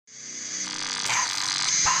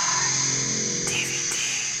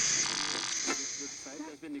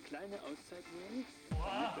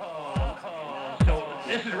Whoa. So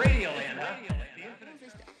this is Radioland, huh?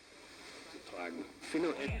 Tragen.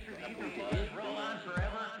 Philo-Ed. Roll on forever.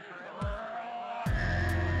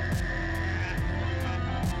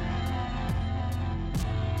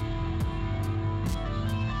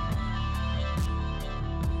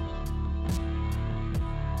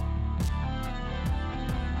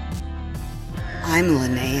 I'm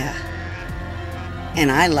Linnea, and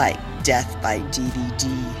I like Death by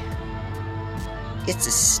DVD. It's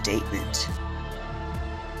a statement.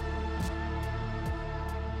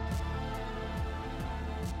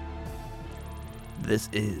 This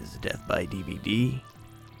is Death by DVD,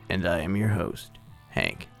 and I am your host,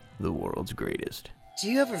 Hank, the world's greatest.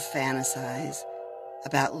 Do you ever fantasize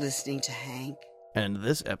about listening to Hank? And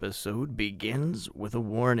this episode begins with a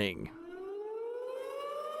warning.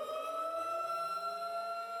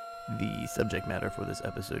 The subject matter for this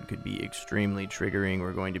episode could be extremely triggering.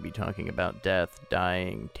 We're going to be talking about death,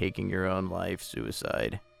 dying, taking your own life,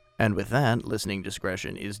 suicide. And with that, listening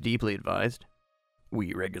discretion is deeply advised.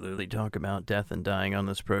 We regularly talk about death and dying on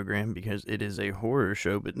this program because it is a horror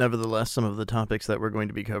show, but nevertheless, some of the topics that we're going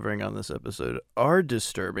to be covering on this episode are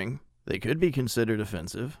disturbing. They could be considered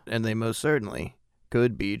offensive, and they most certainly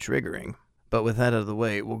could be triggering. But with that out of the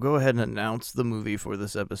way, we'll go ahead and announce the movie for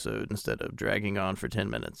this episode instead of dragging on for 10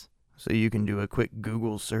 minutes. So you can do a quick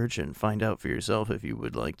Google search and find out for yourself if you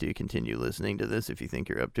would like to continue listening to this if you think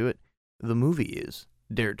you're up to it. The movie is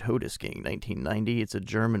Der Todesking, 1990. It's a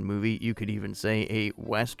German movie. You could even say a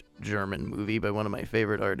West German movie by one of my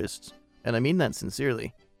favorite artists. And I mean that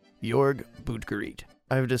sincerely. Jörg Buttgereit.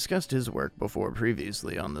 I've discussed his work before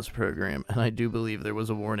previously on this program, and I do believe there was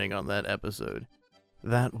a warning on that episode.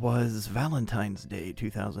 That was Valentine's Day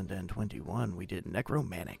 2021. We did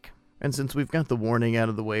Necromantic. And since we've got the warning out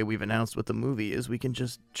of the way, we've announced what the movie is, we can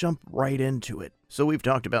just jump right into it. So we've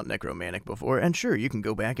talked about Necromantic before, and sure, you can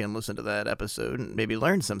go back and listen to that episode and maybe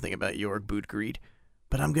learn something about Jörg Buttgereit,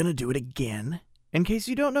 but I'm gonna do it again, in case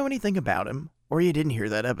you don't know anything about him, or you didn't hear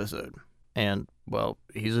that episode. And, well,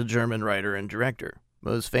 he's a German writer and director.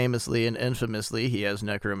 Most famously and infamously, he has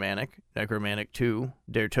Necromantic, Necromantic 2,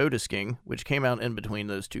 Der Todesking, which came out in between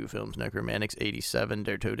those two films. Necromantic's 87,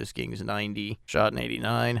 Der Todesking's 90, shot in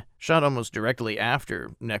 89, shot almost directly after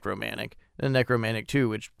Necromantic, and Necromantic 2,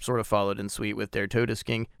 which sort of followed in suite with Der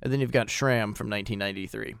Todesking, and then you've got Schramm from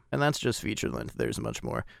 1993. And that's just feature length, there's much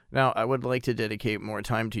more. Now, I would like to dedicate more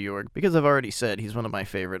time to Jörg, because I've already said he's one of my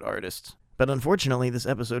favorite artists. But unfortunately, this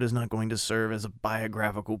episode is not going to serve as a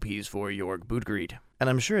biographical piece for Jörg Buttgereit. And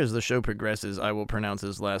I'm sure as the show progresses, I will pronounce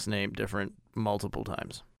his last name different multiple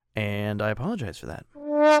times. And I apologize for that.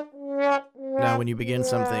 Now, when you begin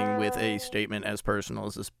something with a statement as personal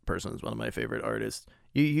as this person is one of my favorite artists,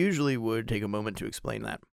 you usually would take a moment to explain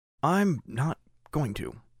that. I'm not going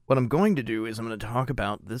to. What I'm going to do is I'm going to talk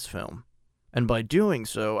about this film. And by doing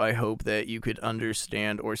so, I hope that you could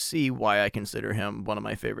understand or see why I consider him one of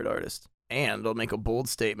my favorite artists. And I'll make a bold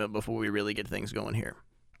statement before we really get things going here.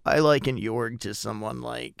 I liken Jörg to someone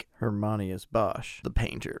like Hieronymus Bosch, the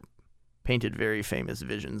painter. Painted very famous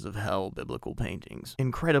visions of hell biblical paintings.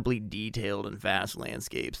 Incredibly detailed and vast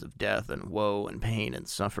landscapes of death and woe and pain and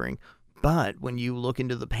suffering. But when you look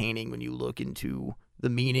into the painting, when you look into the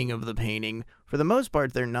meaning of the painting, for the most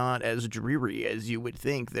part, they're not as dreary as you would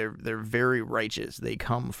think. They're very righteous. They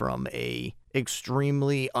come from a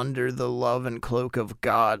extremely under the love and cloak of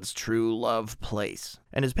God's true love place.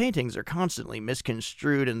 And his paintings are constantly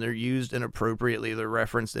misconstrued, and they're used inappropriately, they're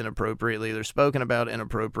referenced inappropriately, they're spoken about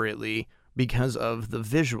inappropriately because of the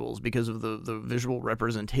visuals, because of the visual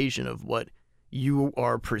representation of what you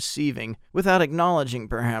are perceiving, without acknowledging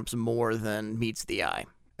perhaps more than meets the eye.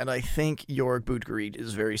 And I think Jörg Buttgereit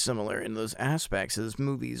is very similar in those aspects. His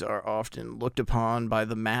movies are often looked upon by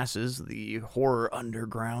the masses, the horror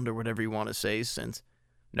underground, or whatever you want to say, since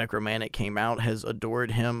Necromantic came out, has adored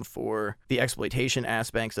him for the exploitation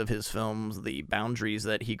aspects of his films, the boundaries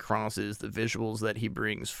that he crosses, the visuals that he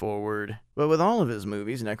brings forward. But with all of his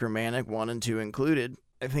movies, Necromantic 1 and 2 included,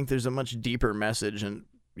 I think there's a much deeper message, and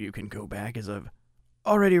you can go back, as I've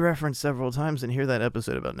already referenced several times, and hear that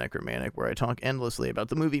episode about Necromantic where I talk endlessly about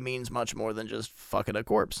the movie means much more than just fucking a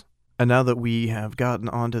corpse. And now that we have gotten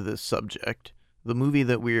onto this subject, the movie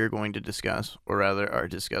that we are going to discuss, or rather are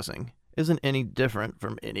discussing, isn't any different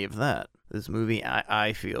from any of that. This movie,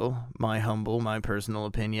 I feel, my personal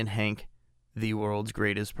opinion, Hank, the world's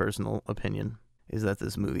greatest personal opinion, is that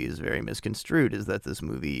this movie is very misconstrued, is that this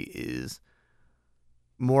movie is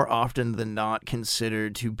more often than not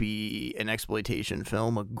considered to be an exploitation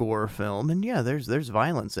film, a gore film. And yeah, there's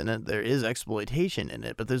violence in it, there is exploitation in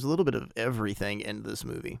it, but there's a little bit of everything in this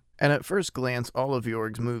movie. And at first glance, all of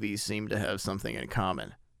Jorg's movies seem to have something in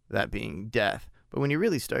common, that being death. But when you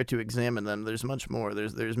really start to examine them, there's much more.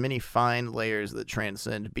 There's many fine layers that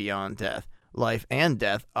transcend beyond death. Life and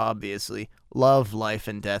death, obviously. Love, life,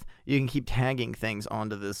 and death. You can keep tagging things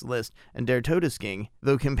onto this list, and Der Todesking,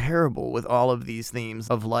 though comparable with all of these themes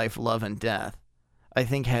of life, love, and death, I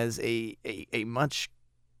think has a much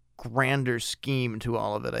grander scheme to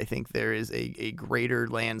all of it. I think there is a greater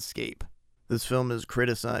landscape. This film is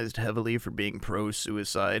criticized heavily for being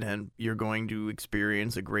pro-suicide, and you're going to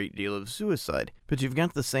experience a great deal of suicide. But you've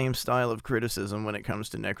got the same style of criticism when it comes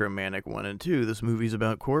to Necromantic 1 and 2. This movie's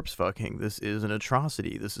about corpse fucking. This is an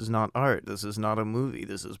atrocity. This is not art. This is not a movie.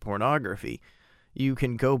 This is pornography. You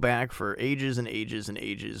can go back for ages and ages and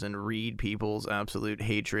ages and read people's absolute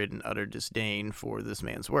hatred and utter disdain for this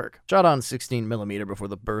man's work. Shot on 16mm before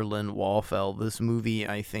the Berlin Wall fell, this movie,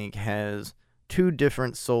 I think, has two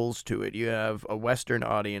different souls to it. You have a Western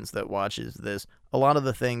audience that watches this. A lot of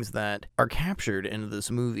the things that are captured in this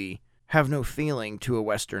movie have no feeling to a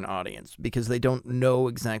Western audience because they don't know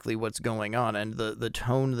exactly what's going on. And the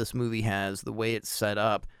tone this movie has, the way it's set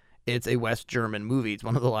up, it's a West German movie. It's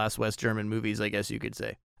one of the last West German movies, I guess you could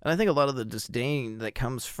say. And I think a lot of the disdain that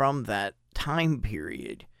comes from that time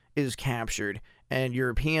period is captured, and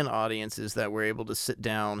European audiences that were able to sit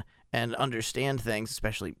down and understand things,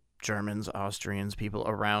 especially Germans, Austrians, people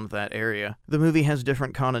around that area. The movie has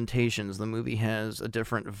different connotations. The movie has a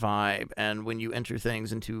different vibe. And when you enter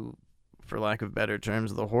things into, for lack of better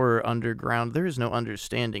terms, the horror underground, there is no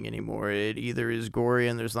understanding anymore. It either is gory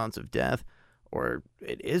and there's lots of death, or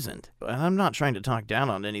it isn't. And I'm not trying to talk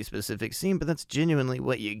down on any specific scene, but that's genuinely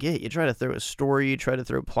what you get. You try to throw a story, you try to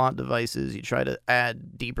throw plot devices, you try to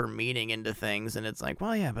add deeper meaning into things, and it's like,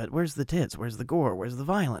 well, yeah, but where's the tits? Where's the gore? Where's the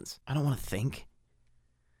violence? I don't want to think.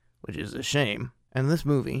 Which is a shame. And this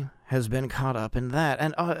movie has been caught up in that.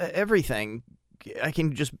 And everything, I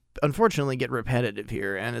can just unfortunately get repetitive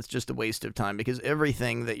here, and it's just a waste of time, because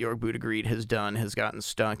everything that Jorg Buttgereit has done has gotten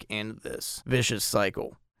stuck in this vicious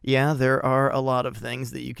cycle. Yeah, there are a lot of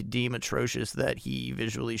things that you could deem atrocious that he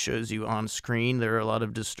visually shows you on screen. There are a lot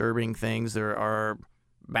of disturbing things. There are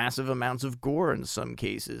massive amounts of gore in some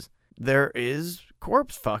cases. There is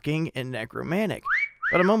corpse fucking in Necromantic.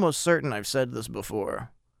 But I'm almost certain I've said this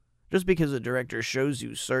before. Just because a director shows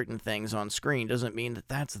you certain things on screen doesn't mean that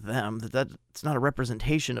that's them, that's not a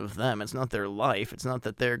representation of them, it's not their life, it's not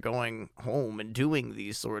that they're going home and doing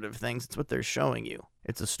these sort of things, it's what they're showing you.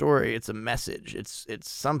 It's a story, it's a message, it's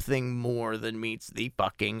something more than meets the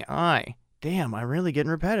fucking eye. Damn, I'm really getting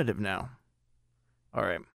repetitive now.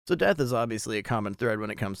 Alright, so death is obviously a common thread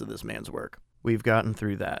when it comes to this man's work. We've gotten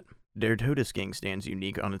through that. Der Todesking stands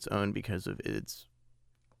unique on its own because of its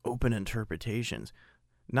open interpretations.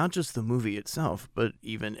 Not just the movie itself, but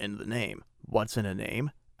even in the name. What's in a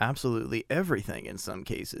name? Absolutely everything in some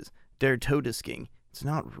cases. Der Todesking, it's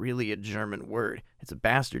not really a German word. It's a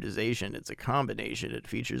bastardization, it's a combination. It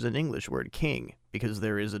features an English word, king, because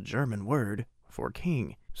there is a German word for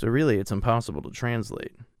king. So really, it's impossible to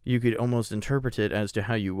translate. You could almost interpret it as to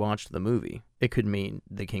how you watched the movie. It could mean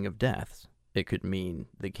the King of Deaths. It could mean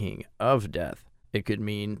the King of Death. It could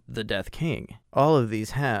mean the Death King. All of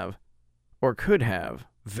these have, or could have,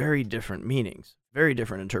 very different meanings, very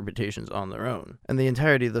different interpretations on their own. And the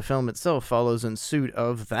entirety of the film itself follows in suit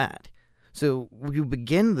of that. So when you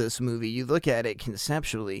begin this movie, you look at it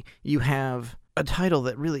conceptually, you have a title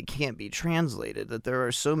that really can't be translated, that there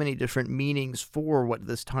are so many different meanings for what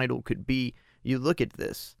this title could be. You look at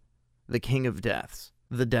this, the King of Deaths,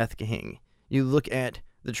 the Death King. You look at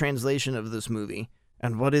the translation of this movie,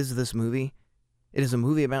 and what is this movie? It is a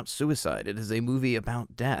movie about suicide. It is a movie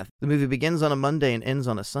about death. The movie begins on a Monday and ends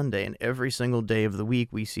on a Sunday, and every single day of the week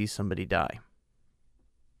we see somebody die.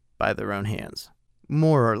 By their own hands.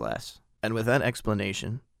 More or less. And with that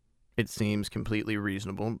explanation, it seems completely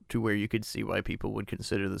reasonable to where you could see why people would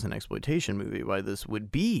consider this an exploitation movie, why this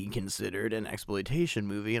would be considered an exploitation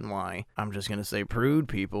movie, and why, I'm just going to say prude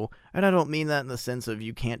people, and I don't mean that in the sense of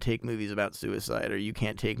you can't take movies about suicide, or you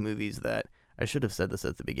can't take movies that, I should have said this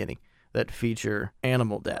at the beginning, that feature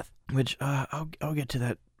animal death, which I'll get to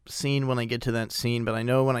that scene when I get to that scene, but I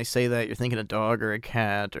know when I say that you're thinking a dog or a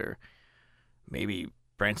cat or maybe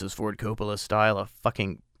Francis Ford Coppola style, a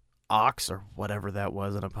fucking ox or whatever that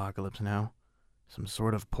was in Apocalypse Now. Some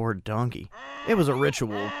sort of poor donkey. It was a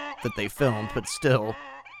ritual that they filmed, but still,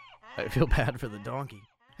 I feel bad for the donkey.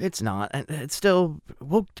 It's not, and it's still,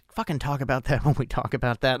 we'll fucking talk about that when we talk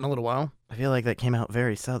about that in a little while. I feel like that came out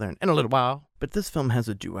very southern. In a little while. But this film has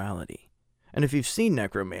a duality. And if you've seen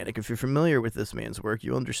Necromantic, if you're familiar with this man's work,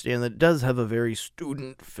 you'll understand that it does have a very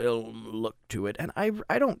student film look to it. And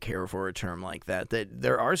I don't care for a term like that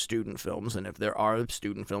there are student films, and if there are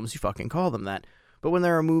student films, you fucking call them that. But when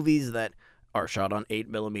there are movies that are shot on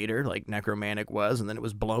 8mm, like Necromantic was, and then it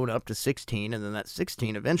was blown up to 16, and then that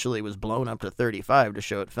 16 eventually was blown up to 35 to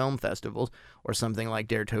show at film festivals, or something like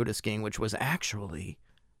Der Todesking, which was actually...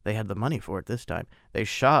 They had the money for it this time. They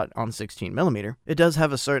shot on 16mm. It does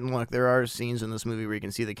have a certain look. There are scenes in this movie where you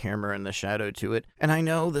can see the camera and the shadow to it. And I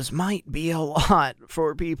know this might be a lot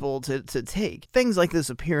for people to take. Things like this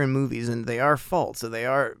appear in movies, and they are faults. So they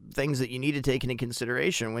are things that you need to take into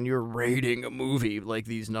consideration when you're rating a movie. Like,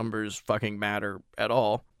 these numbers fucking matter at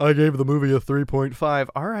all. I gave the movie a 3.5.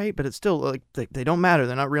 All right, but it's still, like, they don't matter.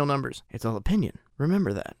 They're not real numbers. It's all opinion.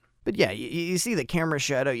 Remember that. But yeah, you see the camera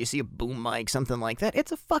shadow, you see a boom mic, something like that.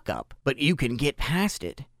 It's a fuck up, but you can get past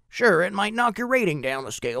it. Sure, it might knock your rating down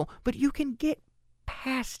the scale, but you can get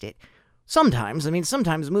past it. Sometimes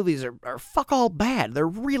movies are fuck all bad. They're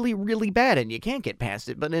really, really bad, and you can't get past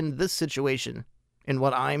it. But in this situation, in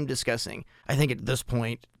what I'm discussing, I think at this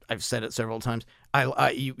point, I've said it several times,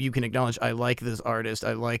 you can acknowledge I like this artist,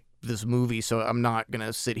 I like this movie, so I'm not going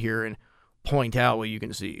to sit here and point out, well, you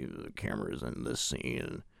can see the cameras in this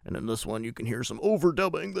scene, and in this one, you can hear some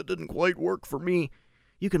overdubbing that didn't quite work for me.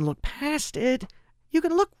 You can look past it. You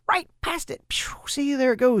can look right past it. See,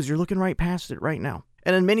 there it goes. You're looking right past it right now.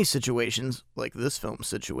 And in many situations, like this film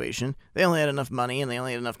situation, they only had enough money and they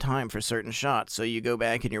only had enough time for certain shots. So you go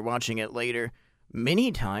back and you're watching it later.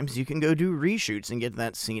 Many times you can go do reshoots and get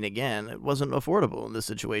that scene again. It wasn't affordable in this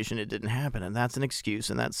situation. It didn't happen. And that's an excuse,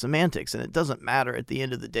 and that's semantics. And it doesn't matter at the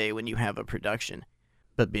end of the day when you have a production.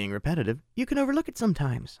 But being repetitive, you can overlook it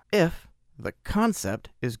sometimes, if the concept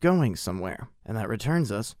is going somewhere. And that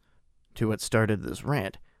returns us to what started this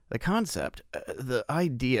rant. The concept, the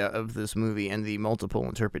idea of this movie and the multiple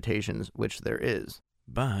interpretations which there is.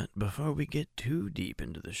 But before we get too deep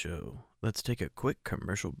into the show, let's take a quick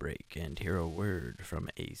commercial break and hear a word from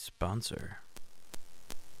a sponsor.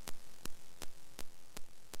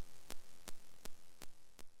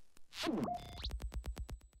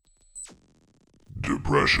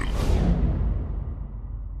 Depression.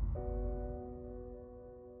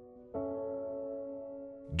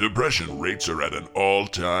 Depression rates are at an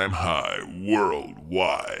all-time high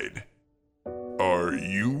worldwide. Are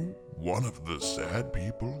you one of the sad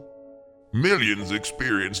people? Millions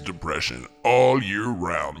experience depression all year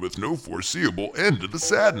round with no foreseeable end to the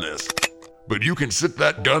sadness. But you can sit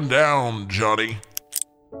that gun down, Johnny,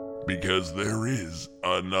 because there is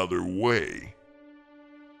another way.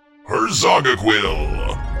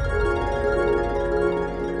 Herzogaquil!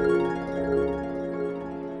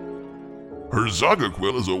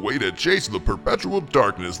 Herzogaquil is a way to chase the perpetual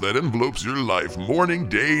darkness that envelopes your life morning,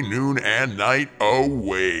 day, noon, and night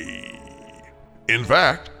away. In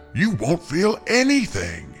fact, you won't feel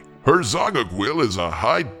anything. Herzogaquil is a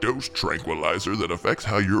high-dose tranquilizer that affects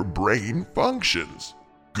how your brain functions.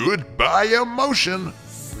 Goodbye emotion!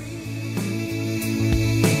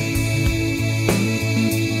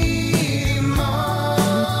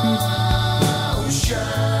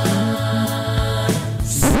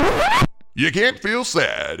 You can't feel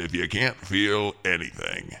sad if you can't feel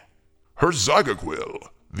anything. Herzogaquil,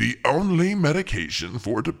 the only medication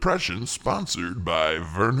for depression sponsored by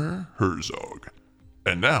Werner Herzog.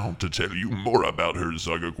 And now, to tell you more about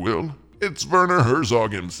Herzogaquil, it's Werner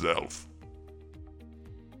Herzog himself.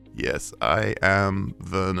 Yes, I am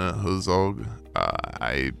Werner Herzog.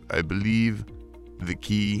 I believe the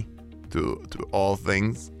key to all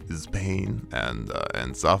things is pain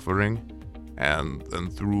and suffering, and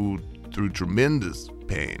through tremendous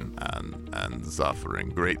pain and suffering,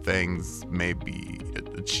 great things may be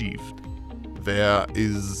achieved. There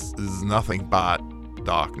is nothing but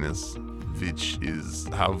darkness, which is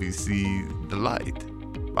how we see the light.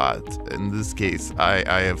 But in this case, I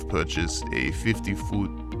have purchased a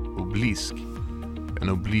 50-foot obelisk, an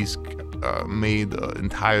obelisk made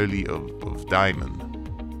entirely of diamond,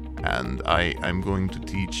 and I'm going to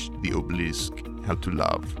teach the obelisk how to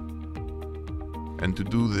love. And to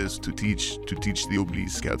do this, to teach the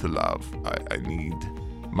obelisk how to love, I need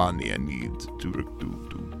money. I need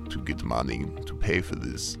to get money to pay for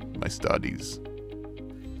this, my studies.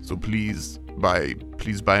 So please buy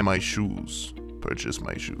my shoes. Purchase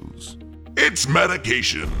my shoes. It's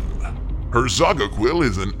medication. Herzogaquil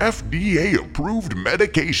is an FDA-approved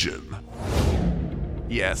medication.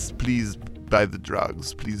 Yes, please buy the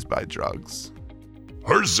drugs. Please buy drugs.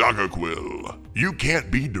 Herzogaquil. You can't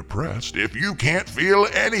be depressed if you can't feel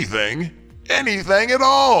anything at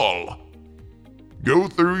all. Go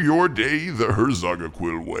through your day the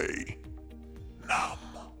Herzogaquil way. Numb.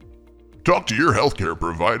 Talk to your healthcare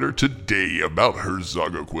provider today about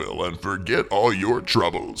Herzogaquil and forget all your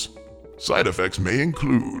troubles. Side effects may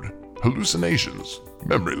include hallucinations,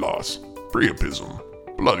 memory loss, priapism,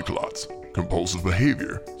 blood clots, compulsive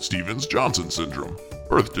behavior, Stevens-Johnson syndrome,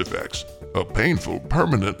 birth defects, a painful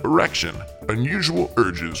permanent erection, unusual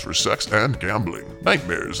urges for sex and gambling,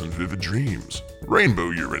 nightmares and vivid dreams,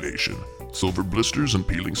 rainbow urination, silver blisters and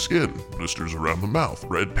peeling skin, blisters around the mouth,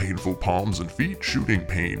 red painful palms and feet, shooting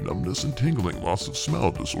pain, numbness and tingling, loss of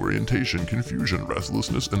smell, disorientation, confusion,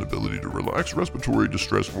 restlessness, inability to relax, respiratory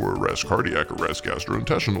distress or arrest, cardiac arrest,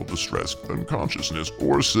 gastrointestinal distress, unconsciousness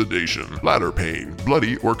or sedation, bladder pain,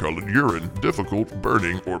 bloody or colored urine, difficult,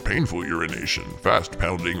 burning or painful urination, fast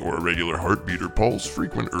pounding or irregular heartbeat or pulse,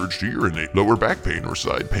 frequent urge to urinate, lower back pain or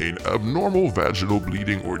side pain, abnormal vaginal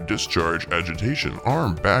bleeding or discharge, agitation,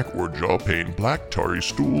 arm, back or jaw pain, black tarry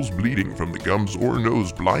stools, bleeding from the gums or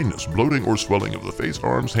nose, blindness, bloating or swelling of the face,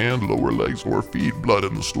 arms, hand, lower legs or feet, blood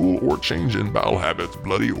in the stool or change in bowel habits,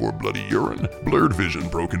 bloody or bloody urine, blurred vision,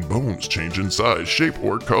 broken bones, change in size, shape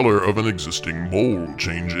or color of an existing mole,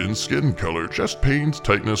 change in skin color, chest pains,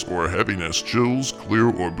 tightness or heaviness, chills,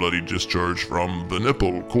 clear or bloody discharge from the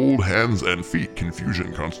nipple, cold hands and feet,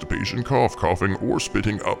 confusion, constipation, cough, coughing or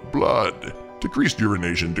spitting up blood. Decreased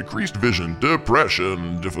urination, decreased vision,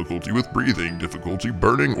 depression, difficulty with breathing, difficulty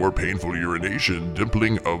burning or painful urination,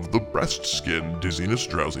 dimpling of the breast skin, dizziness,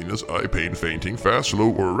 drowsiness, eye pain, fainting, fast,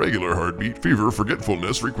 slow, or irregular heartbeat, fever,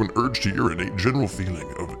 forgetfulness, frequent urge to urinate, general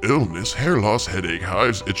feeling of illness, hair loss, headache,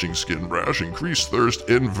 hives, itching skin rash, increased thirst,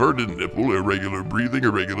 inverted nipple, irregular breathing,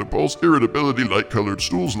 irregular pulse, irritability, light-colored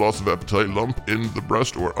stools, loss of appetite, lump in the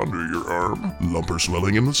breast or under your arm, lump or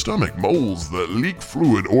swelling in the stomach, moles that leak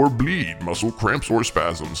fluid or bleed, muscle cramps or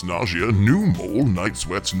spasms, nausea, new mole, night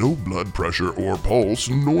sweats, no blood pressure or pulse,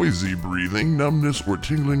 noisy breathing, numbness or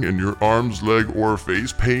tingling in your arms, leg, or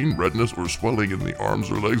face, pain, redness, or swelling in the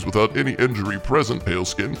arms or legs without any injury present, pale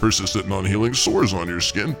skin, persistent non-healing sores on your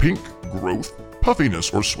skin, pink growth, puffiness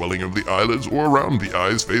or swelling of the eyelids or around the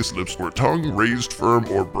eyes, face, lips, or tongue, raised, firm,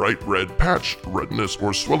 or bright red patch, redness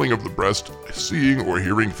or swelling of the breast, seeing or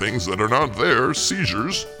hearing things that are not there,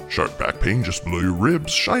 seizures, sharp back pain just below your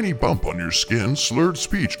ribs, shiny bump on your skin, slurred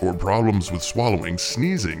speech or problems with swallowing,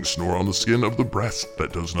 sneezing, snore on the skin of the breast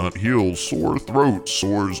that does not heal, sore throat,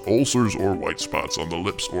 sores, ulcers, or white spots on the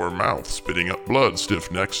lips or mouth, spitting up blood,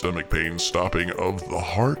 stiff neck, stomach pain, stopping of the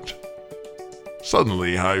heart.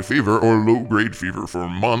 Suddenly high fever or low-grade fever for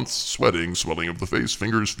months, sweating, swelling of the face,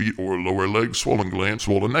 fingers, feet, or lower legs, swollen glands,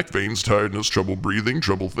 swollen neck veins, tiredness, trouble breathing,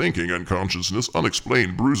 trouble thinking, unconsciousness,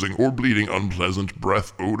 unexplained bruising or bleeding, unpleasant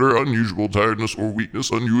breath odor, unusual tiredness or weakness,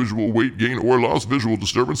 unusual weight gain or loss, visual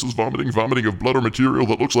disturbances, vomiting, vomiting of blood or material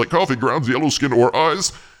that looks like coffee grounds, yellow skin or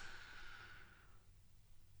eyes,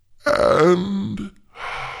 and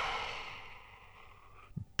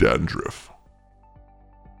dandruff.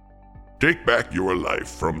 Take back your life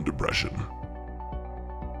from depression.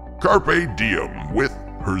 Carpe Diem with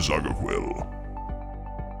Herzogaquil.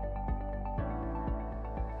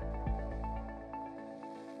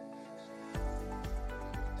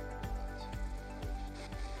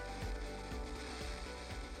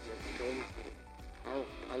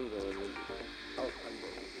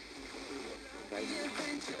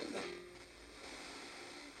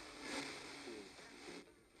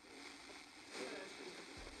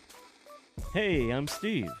 Hey, I'm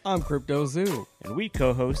Steve, I'm Crypto Zoo. and we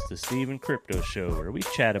co-host the Steve and Crypto Show, where we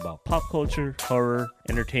chat about pop culture, horror,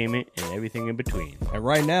 entertainment, and everything in between. And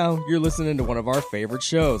right now, you're listening to one of our favorite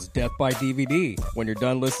shows, Death by DVD. When you're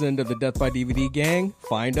done listening to the Death by DVD gang,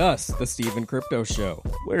 find us, the Steve and Crypto Show.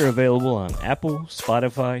 We're available on Apple,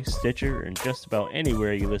 Spotify, Stitcher, and just about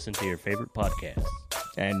anywhere you listen to your favorite podcasts.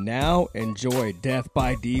 And now, enjoy Death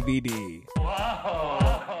by DVD.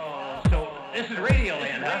 Whoa. So this is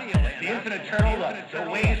Radioland, huh? The infinite eternal, the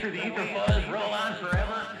waves through the ether fuzz roll on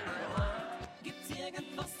forever. Gibt's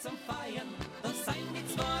irgendwas zum Feiern? Då sein die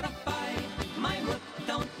zwar dabei. Mein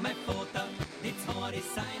Mutter und mein Vater, die zwei, die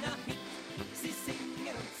seiner Hit. Sie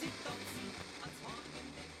singen und sie tanzen, als Morgen.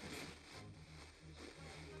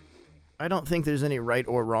 I don't think there's any right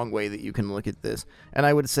or wrong way that you can look at this. And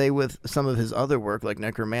I would say with some of his other work, like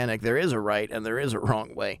Necromantic, there is a right and there is a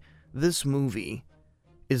wrong way. This movie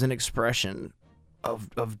is an expression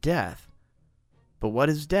of death. But what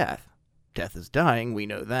is death? Death is dying, we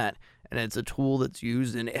know that. And it's a tool that's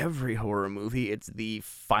used in every horror movie. It's the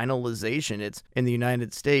finalization. It's in the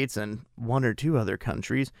United States and one or two other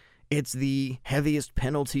countries. It's the heaviest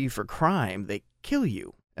penalty for crime. They kill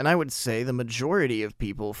you. And I would say the majority of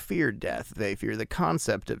people fear death. They fear the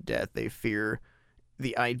concept of death. They fear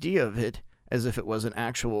the idea of it as if it was an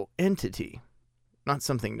actual entity, not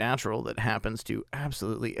something natural that happens to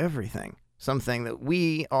absolutely everything. Something that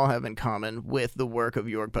we all have in common with the work of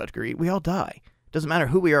Jorg Butgeriet. We all die. Doesn't matter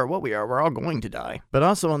who we are or what we are, we're all going to die. But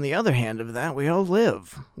also on the other hand of that, we all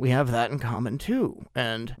live. We have that in common too.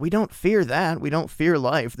 And we don't fear that. We don't fear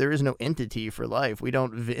life. There is no entity for life. We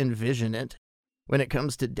don't envision it. When it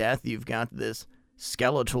comes to death, you've got this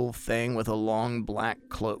skeletal thing with a long black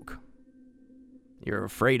cloak. You're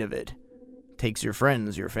afraid of it. It takes your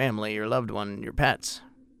friends, your family, your loved one, your pets.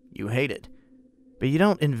 You hate it. But you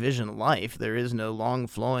don't envision life. There is no long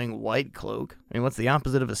flowing white cloak. I mean, what's the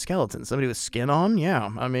opposite of a skeleton? Somebody with skin on?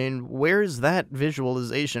 Yeah. I mean, where's that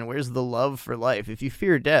visualization? Where's the love for life? If you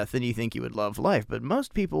fear death, then you think you would love life. But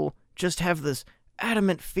most people just have this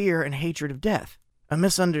adamant fear and hatred of death. A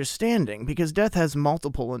misunderstanding, because death has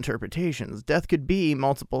multiple interpretations. Death could be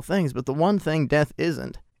multiple things, but the one thing death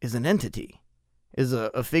isn't is an entity. Is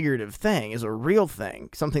a figurative thing, is a real thing,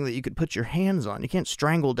 something that you could put your hands on. You can't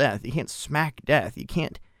strangle death, you can't smack death, you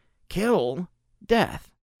can't kill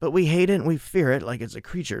death. But we hate it and we fear it like it's a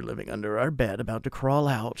creature living under our bed about to crawl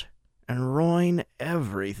out and ruin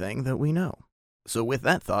everything that we know. So with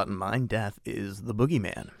that thought in mind, death is the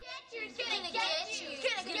boogeyman. He's gonna get you.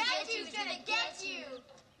 He's gonna get you.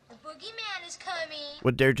 The boogeyman is coming.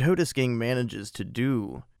 What Der Todesking manages to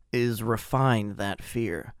do is refine that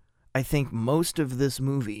fear. I think most of this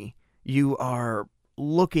movie, you are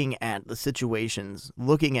looking at the situations,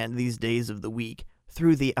 looking at these days of the week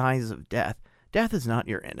through the eyes of death. Death is not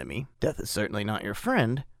your enemy. Death is certainly not your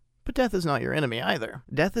friend, but death is not your enemy either.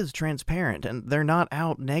 Death is transparent, and they're not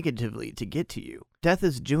out negatively to get to you. Death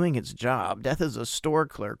is doing its job. Death is a store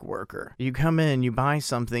clerk worker. You come in, you buy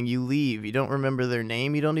something, you leave. You don't remember their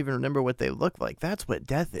name. You don't even remember what they look like. That's what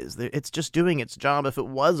death is. It's just doing its job. If it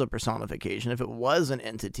was a personification, if it was an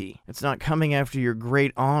entity, it's not coming after your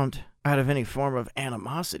great aunt out of any form of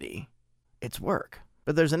animosity. It's work.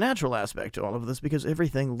 But there's a natural aspect to all of this because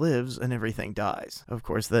everything lives and everything dies. Of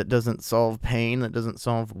course, that doesn't solve pain, that doesn't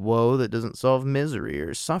solve woe, that doesn't solve misery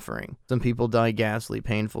or suffering. Some people die ghastly,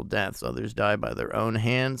 painful deaths. Others die by their own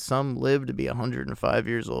hands. Some live to be 105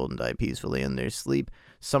 years old and die peacefully in their sleep.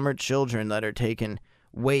 Some are children that are taken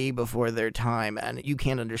way before their time, and you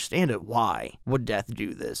can't understand it. Why would death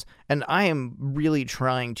do this? And I am really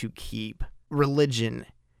trying to keep religion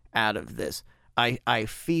out of this. I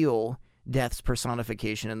feel death's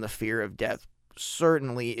personification and the fear of death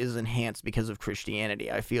certainly is enhanced because of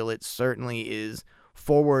Christianity. I feel it certainly is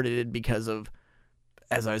forwarded because of,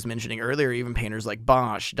 as I was mentioning earlier, even painters like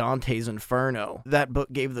Bosch, Dante's Inferno. That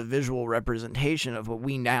book gave the visual representation of what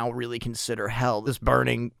we now really consider hell, this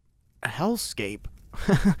burning hellscape,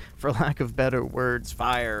 for lack of better words,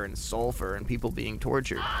 fire and sulfur and people being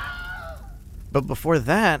tortured. But before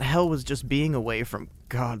that, hell was just being away from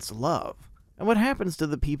God's love. And what happens to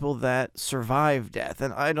the people that survive death?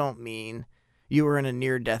 And I don't mean you were in a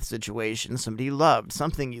near-death situation, somebody you loved,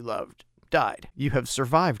 something you loved, died. You have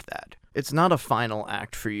survived that. It's not a final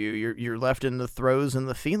act for you. You're left in the throes and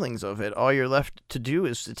the feelings of it. All you're left to do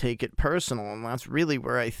is to take it personal, and that's really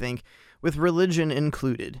where I think, with religion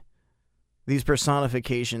included, these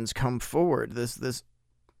personifications come forward. This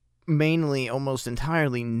mainly, almost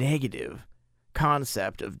entirely negative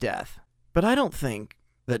concept of death. But I don't think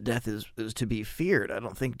that death is to be feared. I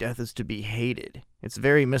don't think death is to be hated. It's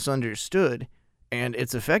very misunderstood, and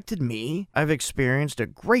it's affected me. I've experienced a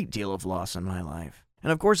great deal of loss in my life.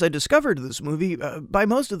 And of course, I discovered this movie by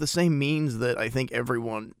most of the same means that I think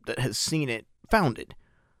everyone that has seen it found it.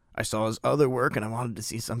 I saw his other work, and I wanted to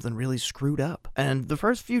see something really screwed up. And the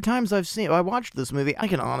first few times I watched this movie, I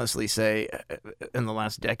can honestly say, in the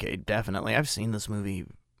last decade, definitely, I've seen this movie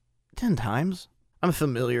 10 times. I'm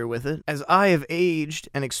familiar with it. As I have aged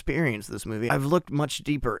and experienced this movie, I've looked much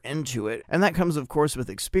deeper into it, and that comes, of course, with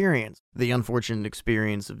experience, the unfortunate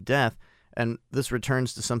experience of death. And this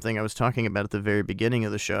returns to something I was talking about at the very beginning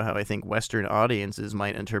of the show, how I think Western audiences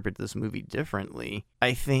might interpret this movie differently.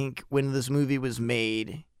 I think when this movie was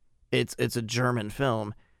made, it's a German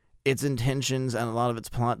film, its intentions and a lot of its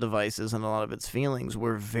plot devices and a lot of its feelings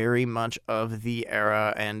were very much of the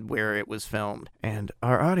era and where it was filmed. And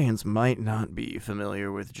our audience might not be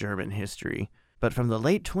familiar with German history, but from the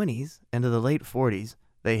late 20s into the late 40s,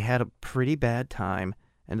 they had a pretty bad time.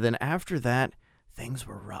 And then after that, things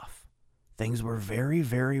were rough. Things were very,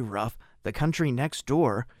 very rough. The country next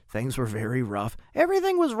door, things were very rough.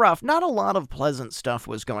 Everything was rough. Not a lot of pleasant stuff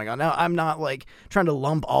was going on. Now, I'm not, trying to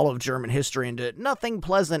lump all of German history into nothing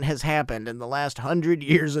pleasant has happened in the last 100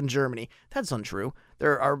 years in Germany. That's untrue.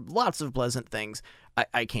 There are lots of pleasant things.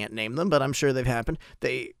 I can't name them, but I'm sure they've happened.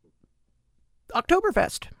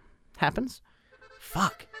 Oktoberfest happens.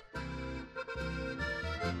 fuck?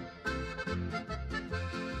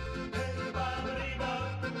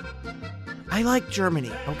 I like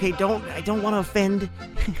Germany, okay? I don't want to offend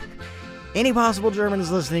any possible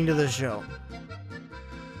Germans listening to this show.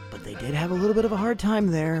 But they did have a little bit of a hard time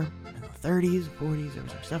there. In the 30s, 40s, there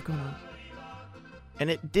was some stuff going on. And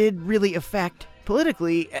it did really affect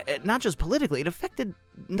politically, not just politically, it affected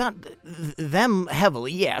not them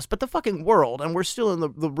heavily, yes, but the fucking world. And we're still in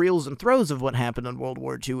the reels and throes of what happened in World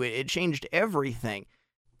War II. It changed everything.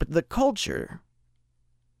 But the culture,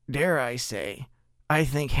 dare I say, I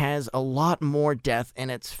think has a lot more death in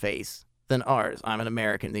its face than ours. I'm an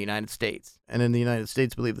American in the United States. And in the United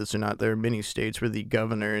States, believe this or not, there are many states where the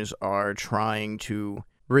governors are trying to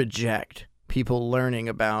reject people learning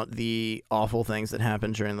about the awful things that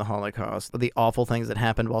happened during the Holocaust, the awful things that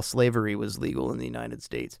happened while slavery was legal in the United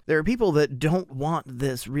States. There are people that don't want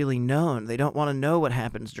this really known. They don't want to know what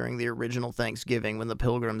happens during the original Thanksgiving when the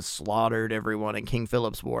Pilgrims slaughtered everyone and King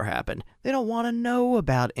Philip's War happened. They don't want to know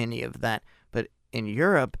about any of that. But in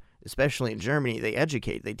Europe, especially in Germany, they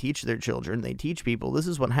educate, they teach their children, they teach people this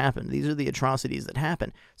is what happened. These are the atrocities that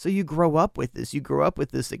happen. So you grow up with this. You grow up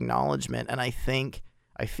with this acknowledgement, and I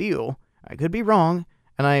feel, I could be wrong,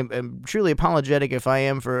 and I am truly apologetic if I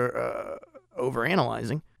am for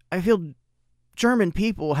overanalyzing. I feel German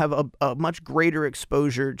people have a much greater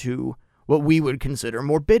exposure to what we would consider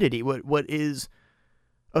morbidity, what is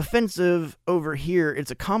offensive over here.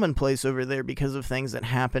 It's a commonplace over there because of things that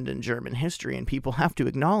happened in German history, and people have to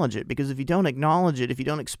acknowledge it, because if you don't acknowledge it, if you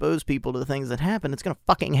don't expose people to the things that happen, it's going to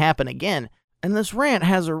fucking happen again. And this rant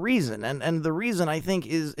has a reason, and the reason, I think,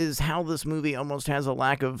 is how this movie almost has a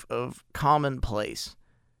lack of commonplace.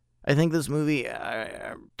 I think this movie,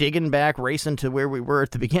 digging back, racing to where we were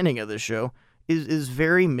at the beginning of the show, is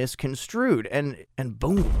very misconstrued, and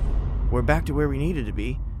boom, we're back to where we needed to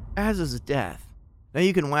be, as is death. Now,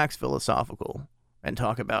 you can wax philosophical and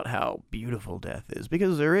talk about how beautiful death is,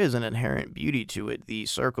 because there is an inherent beauty to it, the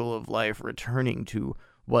circle of life returning to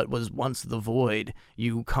what was once the void.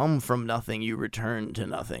 You come from nothing, you return to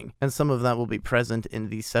nothing. And some of that will be present in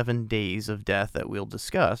the 7 days of death that we'll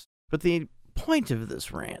discuss. But the point of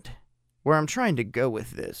this rant, where I'm trying to go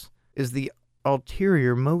with this, is the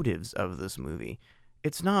ulterior motives of this movie.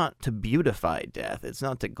 It's not to beautify death, it's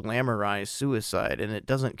not to glamorize suicide, and it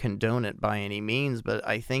doesn't condone it by any means, but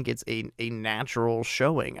I think it's a natural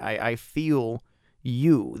showing. I feel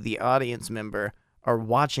you, the audience member, are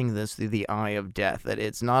watching this through the eye of death, that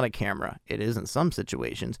it's not a camera. It is in some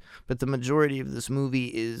situations, but the majority of this movie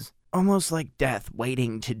is almost like death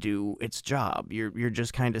waiting to do its job. You're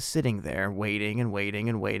just kind of sitting there waiting and waiting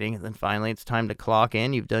and waiting, and then finally it's time to clock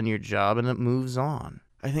in, you've done your job, and it moves on.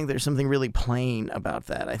 I think there's something really plain about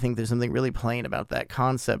that. I think there's something really plain about that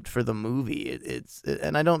concept for the movie.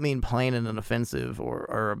 And I don't mean plain in an offensive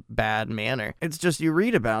or a bad manner. It's just, you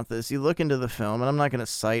read about this, you look into the film, and I'm not going to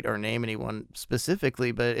cite or name anyone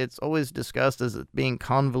specifically, but it's always discussed as it being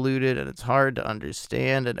convoluted and it's hard to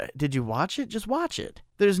understand. And did you watch it? Just watch it.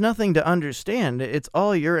 There's nothing to understand. It's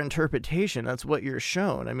all your interpretation. That's what you're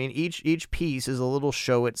shown. I mean, each piece is a little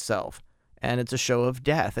show itself. And it's a show of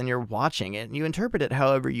death, and you're watching it, and you interpret it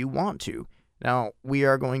however you want to. Now, we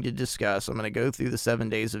are going to discuss, I'm going to go through the 7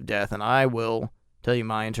 days of death, and I will tell you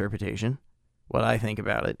my interpretation, what I think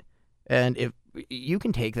about it. And if you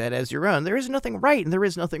can take that as your own. There is nothing right, and there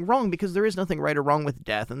is nothing wrong, because there is nothing right or wrong with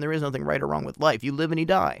death, and there is nothing right or wrong with life. You live and you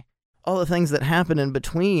die. All the things that happen in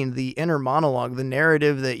between, the inner monologue, the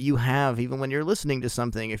narrative that you have, even when you're listening to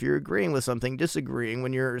something, if you're agreeing with something, disagreeing,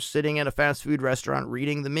 when you're sitting at a fast food restaurant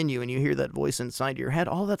reading the menu and you hear that voice inside your head,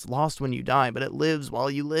 all that's lost when you die, but it lives while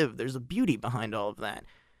you live. There's a beauty behind all of that.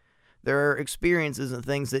 There are experiences and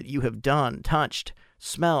things that you have done, touched,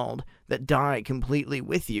 smelled, that die completely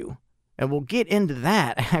with you. And we'll get into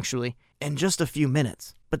that, actually, in just a few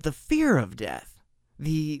minutes. But the fear of death,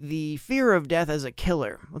 the fear of death as a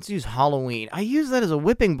killer. Let's use Halloween. I use that as a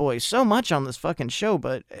whipping boy so much on this fucking show,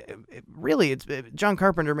 but John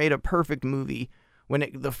Carpenter made a perfect movie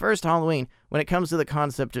the first Halloween when it comes to the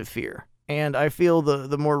concept of fear. And I feel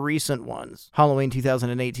the more recent ones, Halloween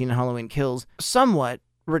 2018 and Halloween Kills, somewhat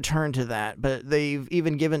return to that, but they've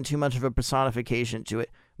even given too much of a personification to it.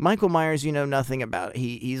 Michael Myers, you know nothing about.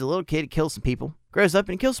 He's a little kid, kills some people, grows up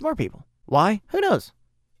and kills some more people. Why? Who knows?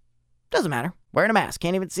 Doesn't matter. Wearing a mask,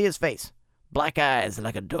 can't even see his face. Black eyes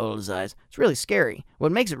like a doll's eyes. It's really scary.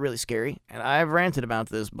 What makes it really scary, and I've ranted about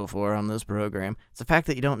this before on this program, it's the fact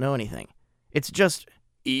that you don't know anything. It's just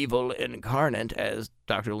evil incarnate, as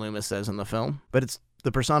Dr. Loomis says in the film, but it's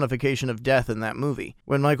the personification of death in that movie.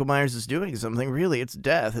 When Michael Myers is doing something, really, it's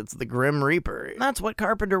death. It's the Grim Reaper. That's what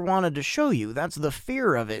Carpenter wanted to show you. That's the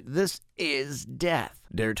fear of it. This is death.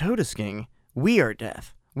 Der Todesking, we are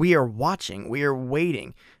death. We are watching. We are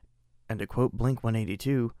waiting. And to quote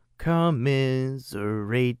Blink-182,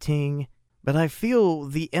 commiserating. But I feel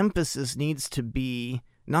the emphasis needs to be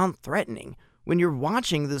non-threatening. When you're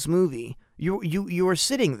watching this movie, you are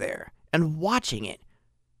sitting there and watching it.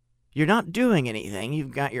 You're not doing anything.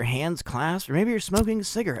 You've got your hands clasped, or maybe you're smoking a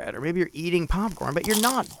cigarette, or maybe you're eating popcorn, but you're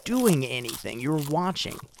not doing anything. You're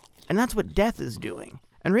watching. And that's what death is doing.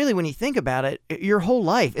 And really, when you think about it, your whole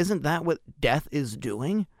life, isn't that what death is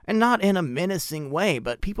doing? And not in a menacing way,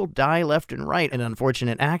 but people die left and right in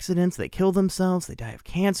unfortunate accidents. They kill themselves. They die of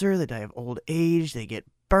cancer. They die of old age. They get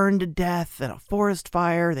burned to death in a forest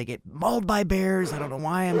fire. They get mauled by bears. I don't know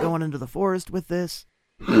why I'm going into the forest with this.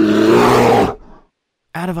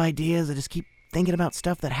 Out of ideas, I just keep thinking about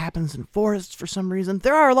stuff that happens in forests for some reason.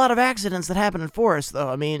 There are a lot of accidents that happen in forests, though.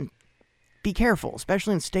 I mean, be careful,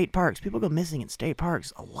 especially in state parks. People go missing in state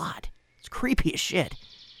parks a lot. It's creepy as shit.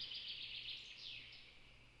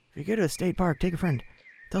 If you go to a state park, take a friend.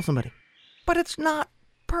 Tell somebody. But it's not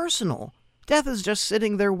personal. Death is just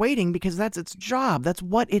sitting there waiting because that's its job. That's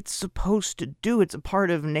what it's supposed to do. It's a part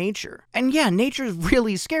of nature. And yeah, nature's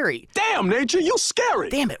really scary. Damn, nature, you scary!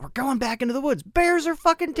 Damn it, we're going back into the woods. Bears are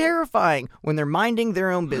fucking terrifying. When they're minding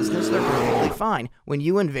their own business, they're perfectly fine. When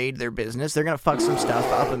you invade their business, they're gonna fuck some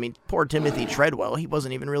stuff up. I mean, poor Timothy Treadwell, he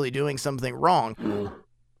wasn't even really doing something wrong.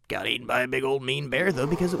 Got eaten by a big old mean bear, though,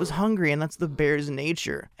 because it was hungry, and that's the bear's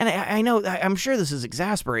nature. And I know, I'm sure this is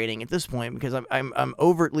exasperating at this point, because I'm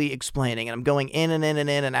overtly explaining, and I'm going in and in and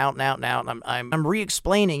in and out and out and out, and I'm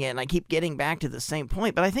re-explaining it, and I keep getting back to the same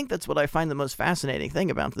point. But I think that's what I find the most fascinating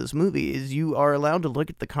thing about this movie, is you are allowed to look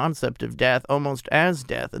at the concept of death almost as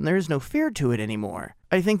death, and there is no fear to it anymore.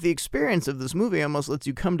 I think the experience of this movie almost lets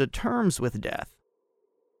you come to terms with death.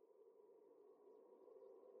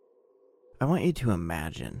 I want you to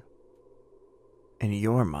imagine, in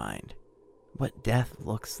your mind, what death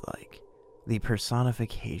looks like. The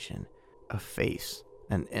personification, a face,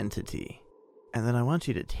 an entity. And then I want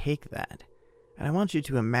you to take that, and I want you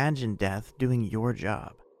to imagine death doing your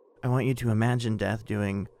job. I want you to imagine death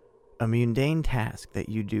doing a mundane task that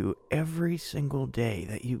you do every single day,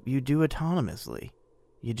 that you do autonomously.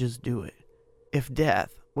 You just do it. If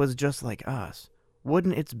death was just like us,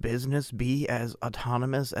 wouldn't its business be as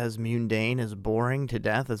autonomous, as mundane, as boring to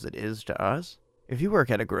death as it is to us? If you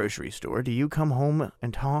work at a grocery store, do you come home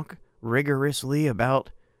and talk rigorously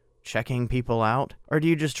about checking people out? Or do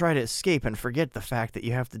you just try to escape and forget the fact that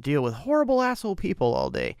you have to deal with horrible asshole people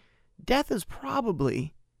all day? Death is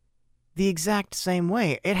probably the exact same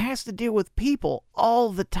way. It has to deal with people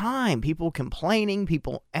all the time. People complaining,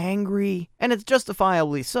 people angry, and it's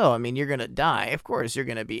justifiably so. I mean, you're gonna die. Of course you're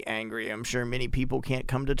gonna be angry. I'm sure many people can't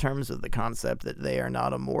come to terms with the concept that they are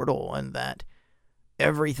not immortal and that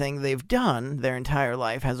everything they've done their entire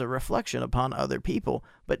life has a reflection upon other people.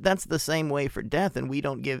 But that's the same way for death, and we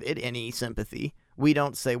don't give it any sympathy. We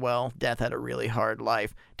don't say, well, death had a really hard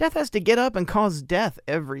life. Death has to get up and cause death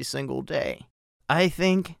every single day. I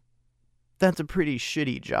think that's a pretty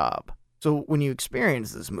shitty job. So when you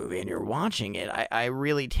experience this movie and you're watching it, I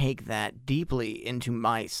really take that deeply into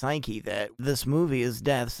my psyche, that this movie is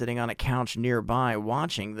death sitting on a couch nearby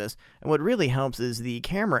watching this. And what really helps is the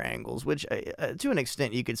camera angles, which to an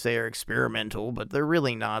extent you could say are experimental, but they're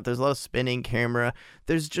really not. There's a lot of spinning camera.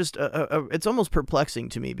 There's just it's almost perplexing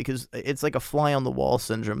to me because it's like a fly on the wall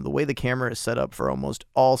syndrome. The way the camera is set up for almost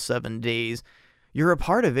all 7 days. You're a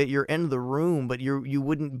part of it, you're in the room, but you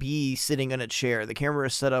wouldn't be sitting in a chair. The camera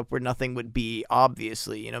is set up where nothing would be,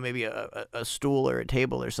 obviously, maybe a stool or a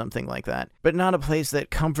table or something like that, but not a place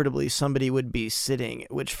that comfortably somebody would be sitting,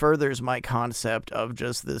 which furthers my concept of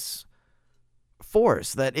just this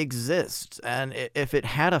force that exists, and if it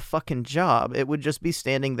had a fucking job, it would just be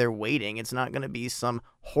standing there waiting. It's not going to be some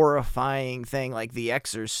horrifying thing like The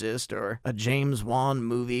Exorcist or a James Wan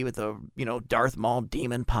movie with a, Darth Maul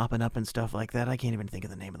demon popping up and stuff like that. I can't even think of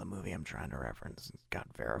the name of the movie I'm trying to reference. It's got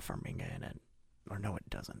Vera Farmiga in it. Or no, it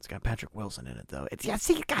doesn't. It's got Patrick Wilson in it, though.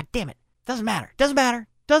 God damn it. Doesn't matter.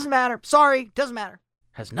 Sorry, doesn't matter.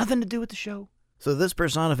 Has nothing to do with the show. So this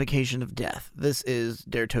personification of death, this is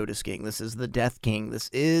Der Todesking, this is the Death King, this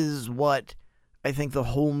is what I think the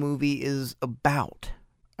whole movie is about.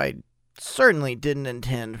 I certainly didn't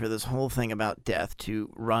intend for this whole thing about death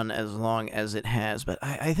to run as long as it has, but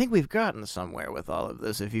I think we've gotten somewhere with all of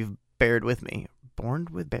this, if you've bared with me.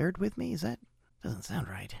 Bared with me? Doesn't sound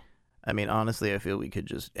right. I mean, honestly, I feel we could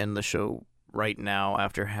just end the show right now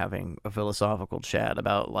after having a philosophical chat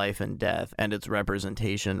about life and death and its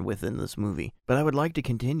representation within this movie. But I would like to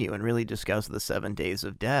continue and really discuss the 7 days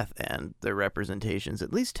of death and their representations,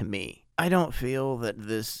 at least to me. I don't feel that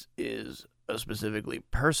this is a specifically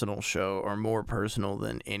personal show or more personal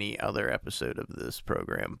than any other episode of this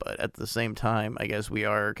program, but at the same time, I guess we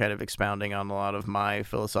are kind of expounding on a lot of my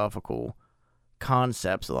philosophical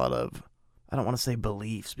concepts, a lot of, I don't want to say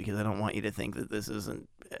beliefs because I don't want you to think that this isn't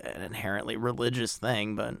an inherently religious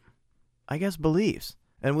thing, but I guess beliefs.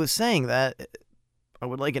 And with saying that, I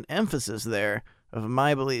would like an emphasis there of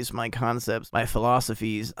my beliefs, my concepts, my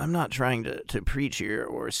philosophies. I'm not trying to preach here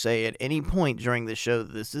or say at any point during the show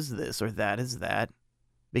this is this or that is that,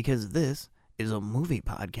 because this is a movie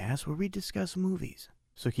podcast where we discuss movies.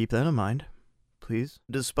 So keep that in mind, please.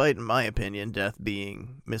 Despite, in my opinion, death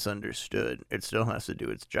being misunderstood, it still has to do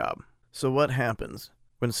its job. So what happens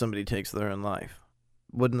when somebody takes their own life?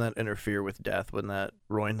 Wouldn't that interfere with death? Wouldn't that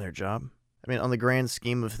ruin their job? I mean, on the grand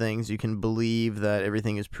scheme of things, you can believe that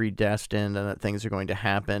everything is predestined and that things are going to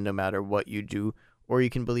happen no matter what you do, or you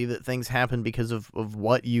can believe that things happen because of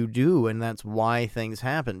what you do, and that's why things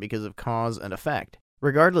happen, because of cause and effect.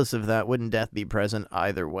 Regardless of that, wouldn't death be present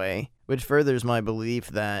either way? Which furthers my belief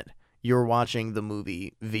that you're watching the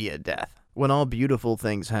movie via death. When all beautiful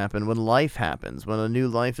things happen, when life happens, when a new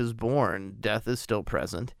life is born, death is still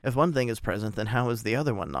present. If one thing is present, then how is the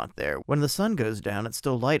other one not there? When the sun goes down, it's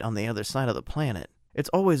still light on the other side of the planet. It's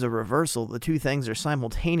always a reversal. The two things are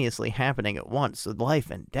simultaneously happening at once, so life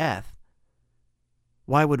and death.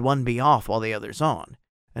 Why would one be off while the other's on?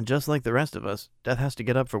 And just like the rest of us, death has to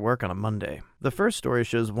get up for work on a Monday. The first story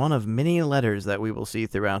shows one of many letters that we will see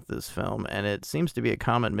throughout this film, and it seems to be a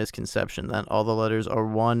common misconception that all the letters are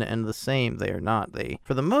one and the same. They are not. They,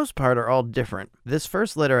 for the most part, are all different. This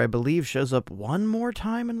first letter, I believe, shows up one more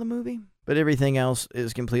time in the movie, but everything else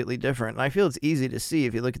is completely different. And I feel it's easy to see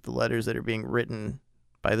if you look at the letters that are being written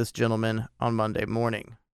by this gentleman on Monday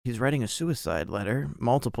morning. He's writing a suicide letter,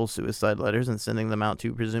 multiple suicide letters, and sending them out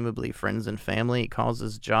to presumably friends and family. He calls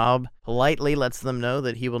his job, politely lets them know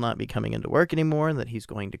that he will not be coming into work anymore and that he's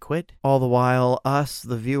going to quit. All the while, us,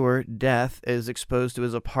 the viewer, Death, is exposed to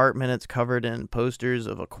his apartment. It's covered in posters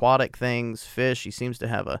of aquatic things, fish. He seems to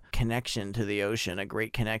have a connection to the ocean, a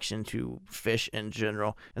great connection to fish in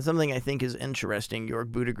general. And something I think is interesting, York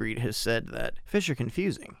Buttigieg has said that fish are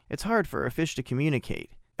confusing. It's hard for a fish to communicate.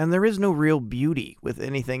 And there is no real beauty with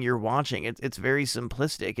anything you're watching. It's very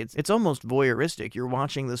simplistic. It's almost voyeuristic. You're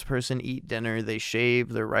watching this person eat dinner, they shave,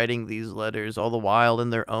 they're writing these letters, all the while in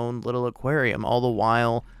their own little aquarium. All the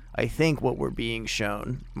while, I think what we're being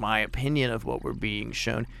shown, my opinion of what we're being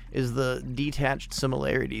shown, is the detached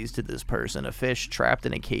similarities to this person. A fish trapped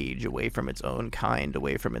in a cage, away from its own kind,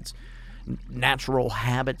 away from its natural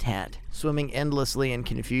habitat, swimming endlessly in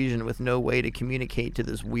confusion with no way to communicate to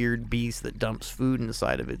this weird beast that dumps food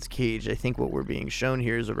inside of its cage. I think what we're being shown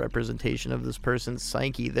here is a representation of this person's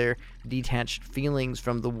psyche, their detached feelings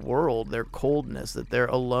from the world, their coldness, that they're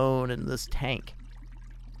alone in this tank.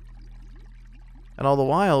 And all the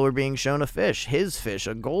while, we're being shown a fish, his fish,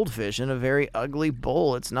 a goldfish, in a very ugly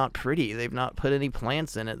bowl. It's not pretty. They've not put any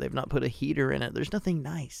plants in it. They've not put a heater in it. There's nothing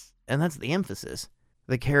nice. And that's the emphasis.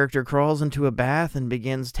 The character crawls into a bath and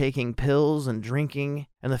begins taking pills and drinking,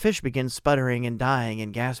 and the fish begins sputtering and dying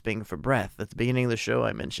and gasping for breath. At the beginning of the show,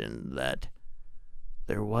 I mentioned that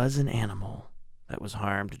there was an animal that was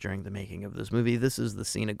harmed during the making of this movie. This is the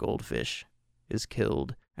scene a goldfish is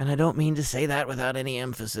killed. And I don't mean to say that without any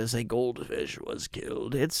emphasis. A goldfish was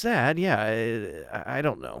killed. It's sad, yeah. I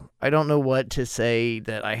don't know. I don't know what to say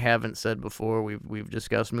that I haven't said before. We've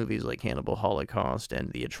discussed movies like Cannibal Holocaust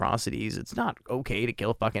and the atrocities. It's not okay to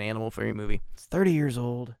kill a fucking animal for your movie. It's 30 years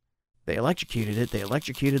old. They electrocuted it. They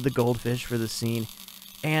electrocuted the goldfish for the scene.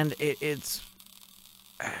 And it's...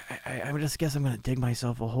 I just guess I'm going to dig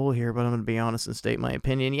myself a hole here, but I'm going to be honest and state my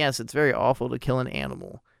opinion. Yes, it's very awful to kill an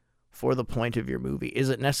animal for the point of your movie. Is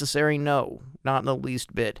it necessary? No, not in the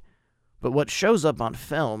least bit. But what shows up on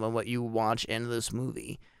film and what you watch in this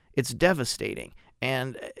movie, it's devastating.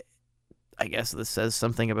 And I guess this says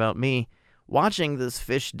something about me. Watching this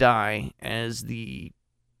fish die as the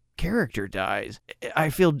character dies, I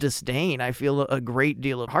feel disdain. I feel a great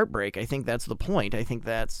deal of heartbreak. I think that's the point. I think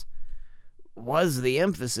was the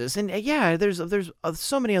emphasis. And yeah, there's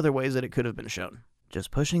so many other ways that it could have been shown. Just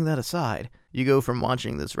pushing that aside, you go from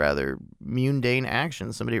watching this rather mundane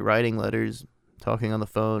action, somebody writing letters, talking on the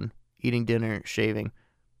phone, eating dinner, shaving,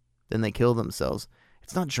 then they kill themselves.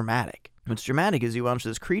 It's not dramatic. What's dramatic is you watch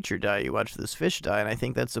this creature die, you watch this fish die, and I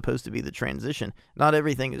think that's supposed to be the transition. Not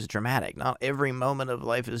everything is dramatic. Not every moment of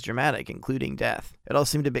life is dramatic, including death. It all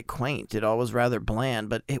seemed a bit quaint. It all was rather bland,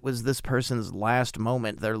 but it was this person's last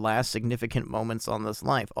moment, their last significant moments on this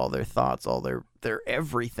life. All their thoughts, all their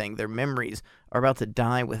everything, their memories are about to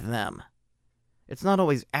die with them. It's not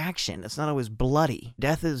always action. It's not always bloody.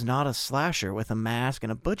 Death is not a slasher with a mask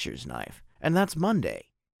and a butcher's knife. And that's Monday.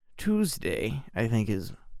 Tuesday, I think,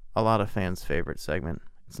 is a lot of fans' favorite segment.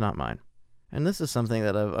 It's not mine. And this is something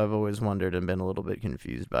that I've always wondered and been a little bit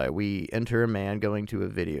confused by. We enter a man going to a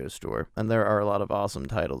video store, and there are a lot of awesome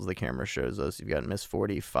titles the camera shows us. You've got Miss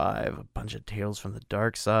 45, a bunch of Tales from the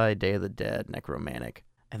Dark Side, Day of the Dead, Necromantic.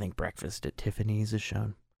 I think Breakfast at Tiffany's is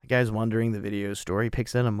shown. The guy's wandering the video store. He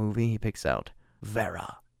picks out a movie. He picks out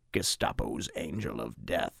Vera, Gestapo's Angel of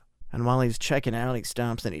Death. And while he's checking out, he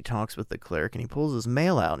stops and he talks with the clerk, and he pulls his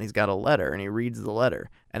mail out, and he's got a letter, and he reads the letter.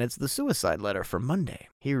 And it's the suicide letter for Monday.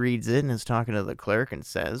 He reads it and is talking to the clerk and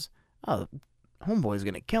says, "Oh, homeboy's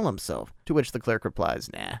gonna kill himself." To which the clerk replies,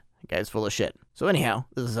 "Nah, that guy's full of shit. So anyhow,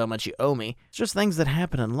 this is how much you owe me." It's just things that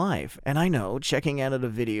happen in life. And I know checking out at a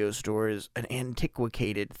video store is an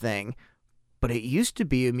antiquated thing, but it used to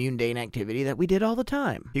be a mundane activity that we did all the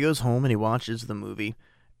time. He goes home and he watches the movie.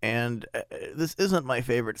 And this isn't my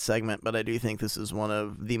favorite segment, but I do think this is one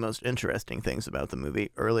of the most interesting things about the movie.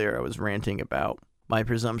 Earlier, I was ranting about my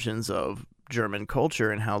presumptions of German culture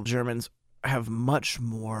and how Germans have much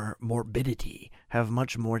more morbidity, have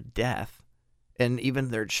much more death, and even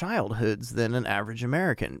their childhoods than an average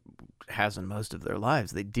American has in most of their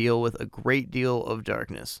lives. They deal with a great deal of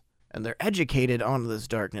darkness, and they're educated on this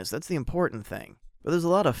darkness. That's the important thing. But there's a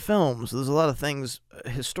lot of films, there's a lot of things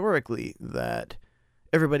historically that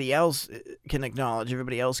everybody else can acknowledge,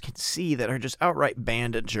 everybody else can see that are just outright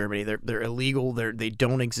banned in Germany. They're illegal, they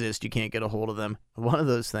don't exist, you can't get a hold of them. One of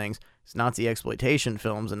those things is Nazi exploitation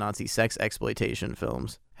films and Nazi sex exploitation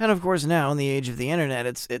films. And of course now, in the age of the internet,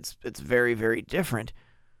 it's very, very different.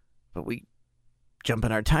 But we jump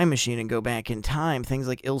in our time machine and go back in time. Things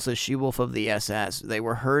like Ilse She-Wolf of the SS, they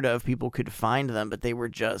were heard of, people could find them, but they were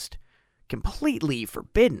just completely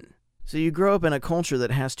forbidden. So you grow up in a culture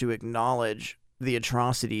that has to acknowledge the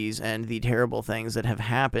atrocities and the terrible things that have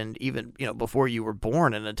happened even, before you were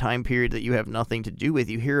born, in a time period that you have nothing to do with.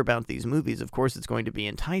 You hear about these movies, of course it's going to be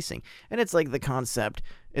enticing. And it's like the concept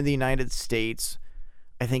in the United States,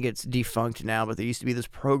 I think it's defunct now, but there used to be this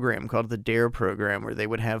program called the DARE program where they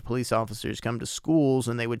would have police officers come to schools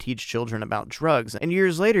and they would teach children about drugs. And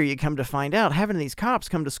years later, you come to find out having these cops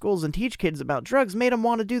come to schools and teach kids about drugs made them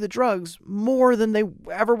want to do the drugs more than they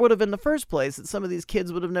ever would have in the first place. That some of these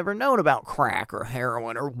kids would have never known about crack or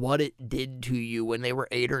heroin or what it did to you when they were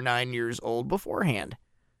 8 or 9 years old beforehand.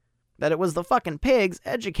 That it was the fucking pigs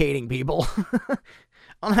educating people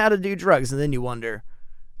on how to do drugs. And then you wonder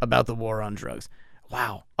about the war on drugs.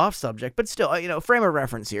 Wow, off subject, but still, frame of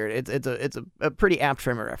reference here. It's a pretty apt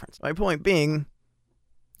frame of reference. My point being,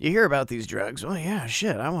 you hear about these drugs. Oh yeah,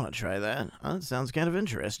 shit, I want to try that. That sounds kind of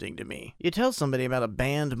interesting to me. You tell somebody about a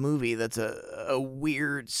banned movie that's a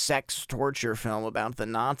weird sex torture film about the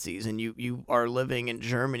Nazis, and you are living in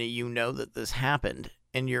Germany, you know that this happened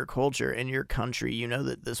in your culture, in your country, you know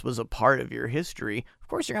that this was a part of your history. Of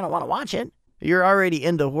course you're going to want to watch it. You're already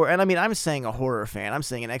into horror, and I mean, I'm saying a horror fan, I'm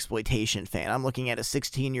saying an exploitation fan. I'm looking at a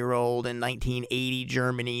 16-year-old in 1980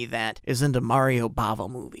 Germany that is into Mario Bava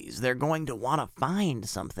movies. They're going to want to find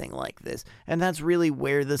something like this, and that's really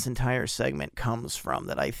where this entire segment comes from,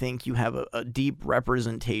 that I think you have a deep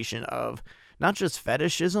representation of not just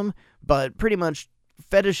fetishism, but pretty much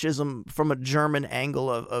fetishism from a German angle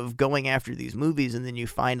of going after these movies, and then you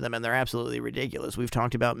find them and they're absolutely ridiculous. We've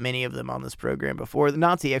talked about many of them on this program before. The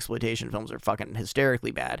Nazi exploitation films are fucking hysterically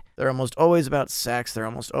bad. They're almost always about sex. They're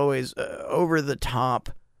almost always over the top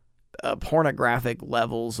pornographic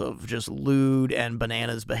levels of just lewd and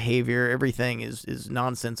bananas behavior. Everything is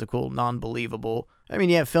nonsensical, non-believable. I mean,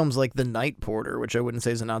 you have films like The Night Porter, which I wouldn't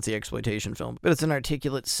say is a Nazi exploitation film, but it's an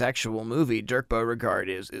articulate sexual movie. Dirk Beauregard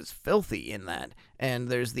is filthy in that. And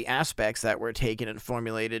there's the aspects that were taken and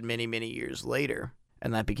formulated many, many years later,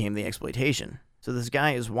 and that became the exploitation. So this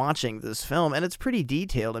guy is watching this film, and it's pretty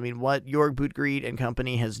detailed. I mean, what Jörg Buttgereit and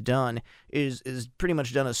company has done is pretty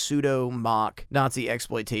much done a pseudo-mock Nazi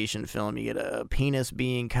exploitation film. You get a penis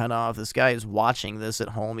being cut off. This guy is watching this at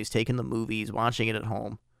home. He's taking the movie. He's watching it at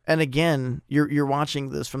home. And again, you're watching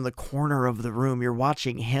this from the corner of the room. You're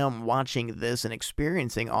watching him watching this and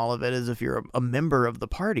experiencing all of it as if you're a member of the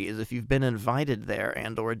party, as if you've been invited there,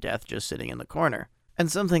 and or death just sitting in the corner.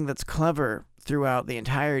 And something that's clever throughout the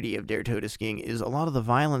entirety of Dare Toda Skiing is a lot of the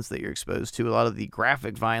violence that you're exposed to, a lot of the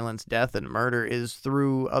graphic violence, death, and murder is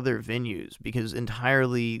through other venues, because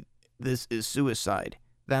entirely this is suicide.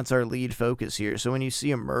 That's our lead focus here. So when you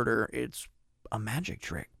see a murder, it's a magic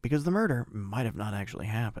trick, because the murder might have not actually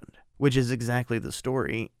happened, which is exactly the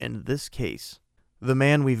story in this case. The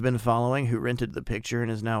man we've been following who rented the picture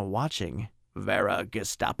and is now watching Vera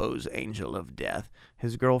Gestapo's Angel of Death.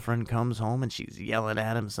 His girlfriend comes home and she's yelling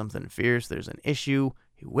at him something fierce. There's an issue.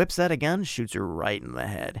 He whips out a gun, shoots her right in the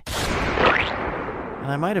head.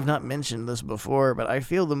 And I might have not mentioned this before, but I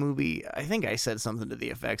feel the movie, I think I said something to the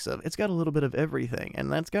effects of, it's got a little bit of everything,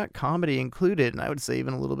 and that's got comedy included, and I would say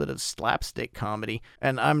even a little bit of slapstick comedy.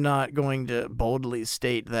 And I'm not going to boldly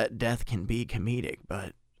state that death can be comedic,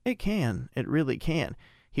 but it can. It really can.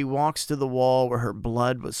 He walks to the wall where her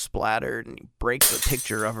blood was splattered, and he breaks a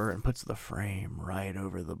picture of her and puts the frame right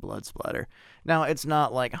over the blood splatter. Now, it's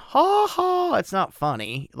not like, ha ha, it's not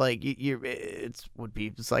funny. Like, it would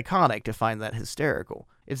be psychotic to find that hysterical.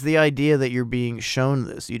 It's the idea that you're being shown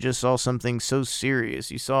this. You just saw something so serious.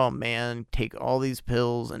 You saw a man take all these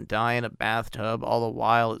pills and die in a bathtub, all the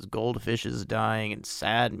while his goldfish is dying and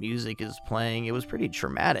sad music is playing. It was pretty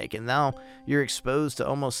traumatic, and now you're exposed to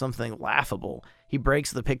almost something laughable. He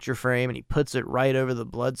breaks the picture frame and he puts it right over the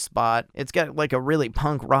blood spot. It's got like a really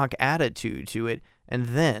punk rock attitude to it. And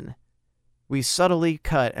then we subtly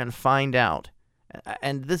cut and find out.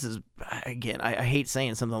 And this is, again, I hate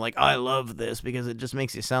saying something like, I love this, because it just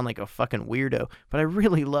makes you sound like a fucking weirdo. But I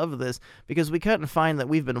really love this because we cut and find that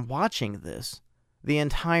we've been watching this the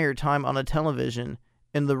entire time on a television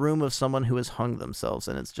in the room of someone who has hung themselves,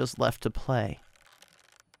 and it's just left to play,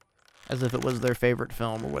 as if it was their favorite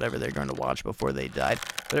film or whatever they're going to watch before they died.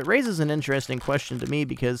 But it raises an interesting question to me,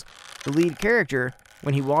 because the lead character,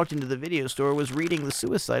 when he walked into the video store, was reading the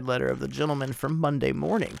suicide letter of the gentleman from Monday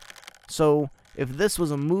Morning. So if this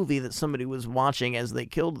was a movie that somebody was watching as they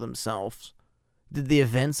killed themselves, did the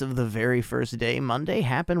events of the very first day, Monday,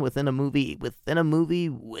 happen within a movie, within a movie,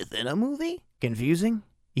 within a movie? Confusing?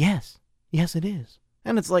 Yes. Yes, it is.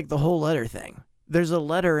 And it's like the whole letter thing. There's a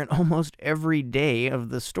letter in almost every day of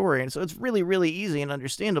the story, and so it's really, really easy and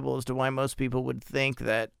understandable as to why most people would think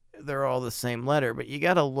that they're all the same letter, but you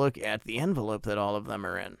gotta look at the envelope that all of them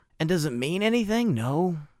are in. And does it mean anything?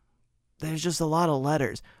 No. There's just a lot of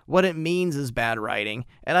letters. What it means is bad writing,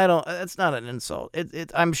 and that's not an insult.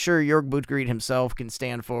 I'm sure Jörg Buttgereit himself can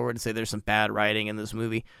stand forward and say there's some bad writing in this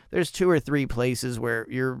movie. There's 2 or 3 places where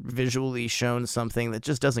you're visually shown something that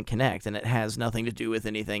just doesn't connect, and it has nothing to do with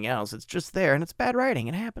anything else. It's just there, and it's bad writing.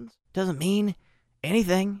 It happens. Doesn't mean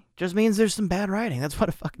anything. Just means there's some bad writing. That's what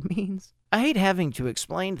it fucking means. I hate having to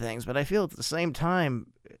explain things, but I feel at the same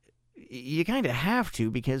time, you kind of have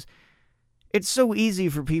to, because it's so easy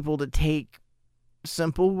for people to take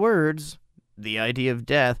simple words, the idea of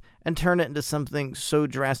death, and turn it into something so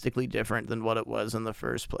drastically different than what it was in the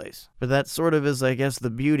first place. But that sort of is, I guess, the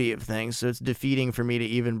beauty of things, so it's defeating for me to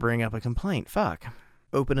even bring up a complaint. Fuck.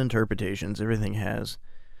 Open interpretations, everything has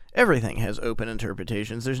open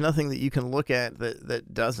interpretations. There's nothing that you can look at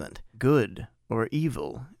that doesn't. Good or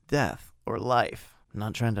evil, death or life. I'm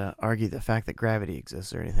not trying to argue the fact that gravity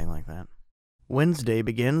exists or anything like that. Wednesday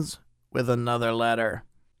begins with another letter.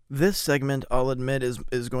 This segment, I'll admit,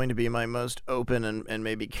 is going to be my most open and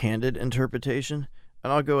maybe candid interpretation.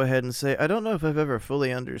 And I'll go ahead and say, I don't know if I've ever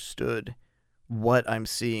fully understood what I'm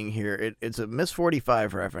seeing here. It's a Miss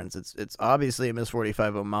 45 reference. It's obviously a Miss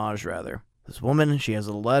 45 homage, rather. This woman, she has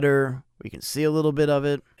a letter. We can see a little bit of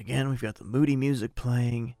it. Again, we've got the moody music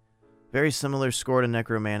playing. Very similar score to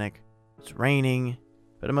Necromantic. It's raining.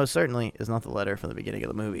 But it most certainly is not the letter from the beginning of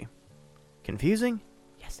the movie. Confusing?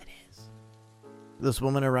 Yes, it is. This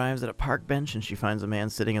woman arrives at a park bench and she finds a man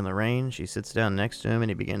sitting in the rain. She sits down next to him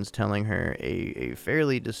and he begins telling her a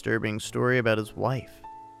fairly disturbing story about his wife.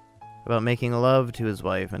 About making love to his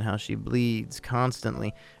wife and how she bleeds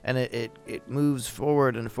constantly. And it moves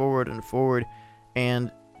forward and forward and forward.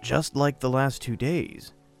 And just like the last 2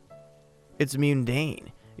 days, it's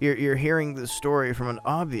mundane. You're hearing the story from an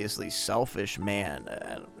obviously selfish man,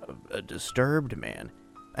 a disturbed man.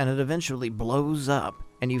 And it eventually blows up.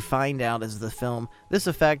 And you find out as the film, this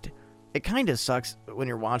effect, it kind of sucks when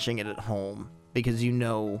you're watching it at home, because you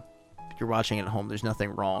know if you're watching it at home, there's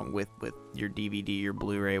nothing wrong with your DVD, your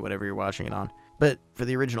Blu-ray, whatever you're watching it on. But for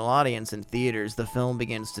the original audience in theaters, the film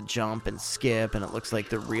begins to jump and skip, and it looks like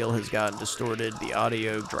the reel has gotten distorted, the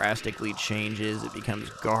audio drastically changes, it becomes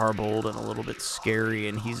garbled and a little bit scary,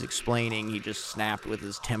 and he's explaining he just snapped with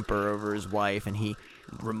his temper over his wife, and he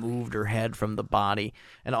removed her head from the body,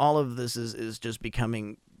 and all of this is just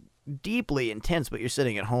becoming deeply intense, but you're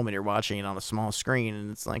sitting at home and you're watching it on a small screen,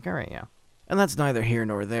 and it's like, alright, yeah. And that's neither here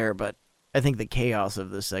nor there, but I think the chaos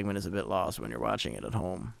of this segment is a bit lost when you're watching it at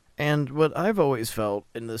home. And what I've always felt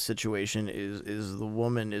in this situation is the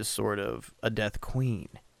woman is sort of a death queen,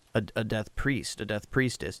 a death priest, a death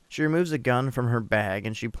priestess. She removes a gun from her bag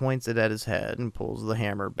and she points it at his head and pulls the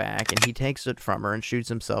hammer back, and he takes it from her and shoots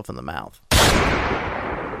himself in the mouth.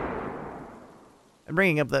 And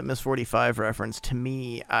bringing up that Miss 45 reference, to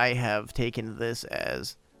me, I have taken this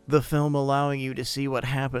as the film allowing you to see what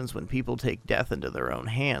happens when people take death into their own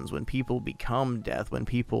hands, when people become death, when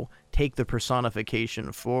people take the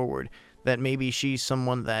personification forward, that maybe she's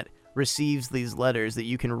someone that receives these letters that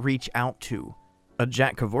you can reach out to. A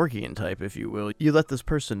Jack Kevorkian type, if you will. You let this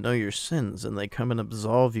person know your sins, and they come and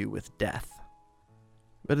absolve you with death.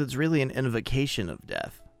 But it's really an invocation of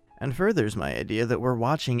death, and furthers my idea that we're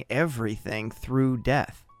watching everything through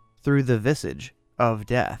death, through the visage of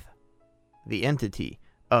death, the entity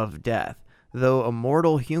of death. Though a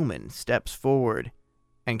mortal human steps forward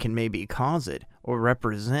and can maybe cause it, or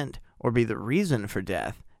represent, or be the reason for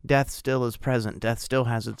death, death still is present, death still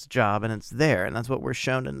has its job, and it's there, and that's what we're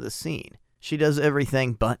shown in the scene. She does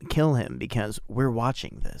everything but kill him because we're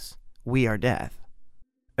watching this. We are death.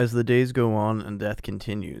 As the days go on and death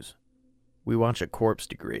continues, we watch a corpse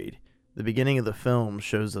degrade. The beginning of the film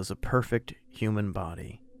shows us a perfect human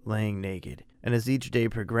body, laying naked, and as each day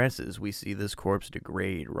progresses, we see this corpse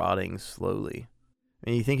degrade, rotting slowly.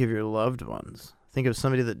 And you think of your loved ones. Think of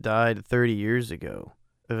somebody that died 30 years ago.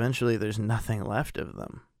 Eventually, there's nothing left of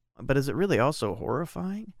them. But is it really also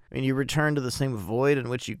horrifying? I mean, you return to the same void in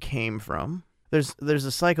which you came from. There's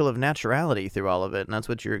a cycle of naturality through all of it, and that's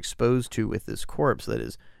what you're exposed to with this corpse that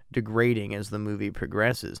is degrading as the movie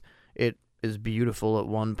progresses. It is beautiful at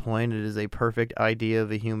one point. It is a perfect idea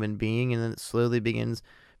of a human being, and then it slowly begins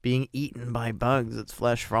being eaten by bugs. Its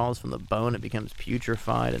flesh falls from the bone. It becomes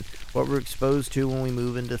putrefied, and what we're exposed to when we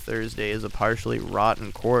move into Thursday is a partially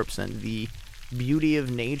rotten corpse, and the beauty of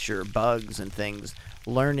nature, bugs and things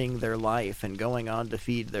learning their life and going on to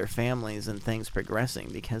feed their families, and things progressing,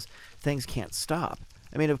 because things can't stop.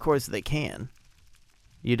 I mean, of course they can.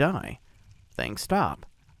 You die. Things stop.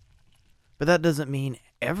 But that doesn't mean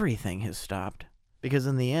everything has stopped, because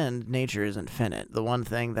in the end, nature is infinite. The one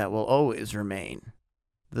thing that will always remain,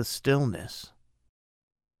 the stillness,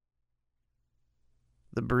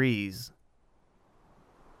 the breeze.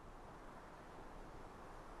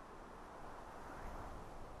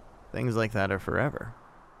 Things like that are forever.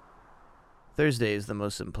 Thursday is the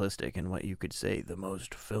most simplistic and what you could say the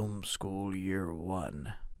most film school year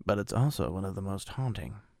one, but it's also one of the most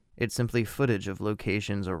haunting. It's simply footage of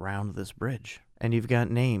locations around this bridge, and you've got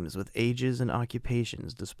names with ages and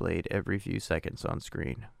occupations displayed every few seconds on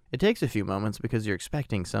screen. It takes a few moments because you're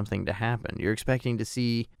expecting something to happen. You're expecting to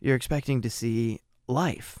see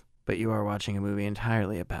life, but you are watching a movie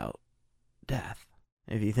entirely about death.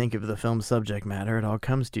 If you think of the film's subject matter, it all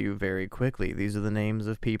comes to you very quickly. These are the names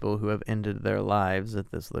of people who have ended their lives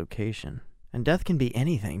at this location. And death can be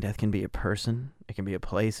anything. Death can be a person, it can be a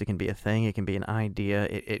place, it can be a thing, it can be an idea,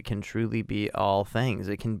 it can truly be all things.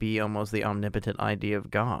 It can be almost the omnipotent idea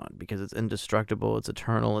of God, because it's indestructible, it's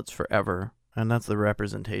eternal, it's forever. And that's the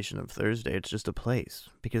representation of Thursday. It's just a place,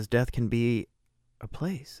 because death can be a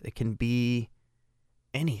place. It can be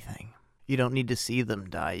anything. You don't need to see them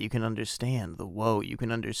die. You can understand the woe. You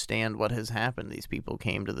can understand what has happened. These people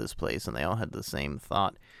came to this place and they all had the same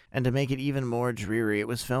thought. And to make it even more dreary, it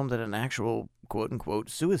was filmed at an actual quote-unquote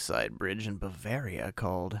suicide bridge in Bavaria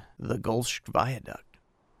called the Gulch Viaduct.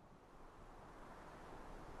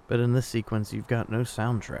 But in this sequence, you've got no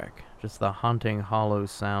soundtrack, just the haunting, hollow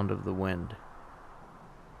sound of the wind.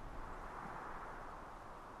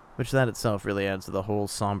 Which that itself really adds to the whole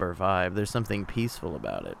somber vibe. There's something peaceful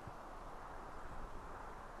about it.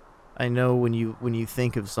 I know when you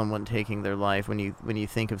think of someone taking their life, when you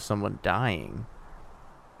think of someone dying,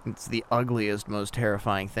 it's the ugliest, most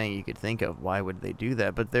terrifying thing you could think of. Why would they do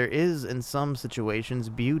that? But there is, in some situations,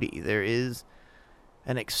 beauty. There is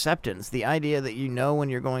an acceptance. The idea that you know when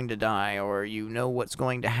you're going to die, or you know what's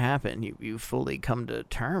going to happen. You fully come to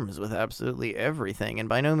terms with absolutely everything. And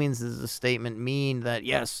by no means does the statement mean that,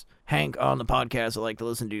 yes, Hank on the podcast I like to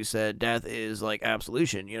listen to said death is like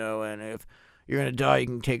absolution, and if you're going to die, you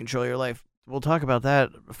can take control of your life. We'll talk about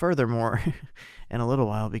that furthermore in a little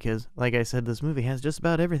while, because, like I said, this movie has just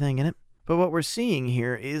about everything in it. But what we're seeing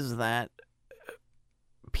here is that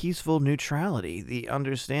peaceful neutrality, the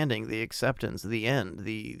understanding, the acceptance, the end,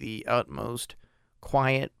 the utmost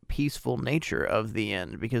quiet, peaceful nature of the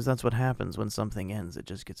end, because that's what happens when something ends. It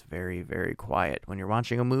just gets very, very quiet. When you're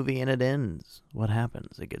watching a movie and it ends, what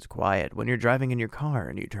happens? It gets quiet. When you're driving in your car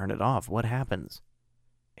and you turn it off, what happens?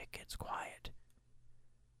 It gets quiet.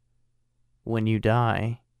 when you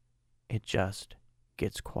die, it just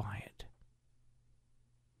gets quiet.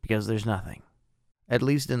 Because there's nothing. At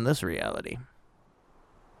least in this reality.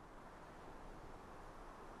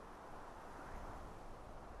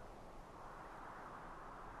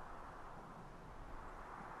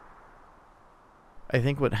 I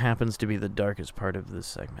think what happens to be the darkest part of this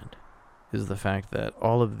segment is the fact that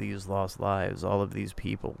all of these lost lives, all of these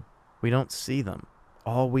people, we don't see them.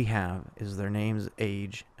 All we have is their names,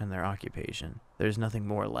 age, and their occupation. There's nothing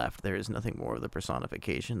more left. There is nothing more of the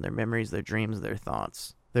personification. Their memories, their dreams, their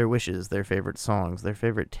thoughts, their wishes, their favorite songs, their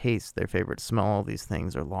favorite tastes, their favorite smell, all these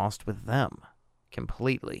things are lost with them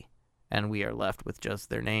completely. And we are left with just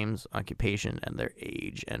their names, occupation, and their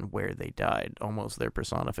age, and where they died, almost their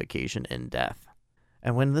personification in death.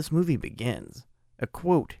 And when this movie begins, a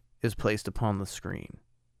quote is placed upon the screen.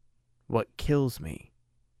 "What kills me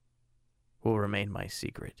will remain my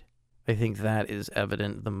secret." I think that is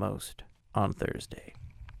evident the most on Thursday.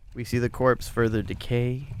 We see the corpse further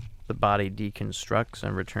decay, the body deconstructs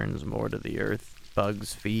and returns more to the earth,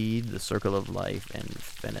 bugs feed, the circle of life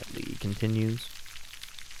infinitely continues.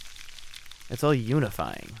 It's all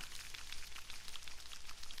unifying.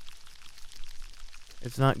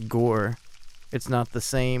 It's not gore. It's not the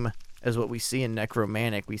same as what we see in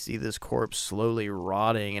Necromantic. We see this corpse slowly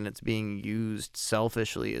rotting, and it's being used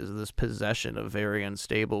selfishly as this possession of very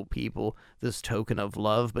unstable people, this token of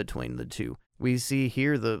love between the two. We see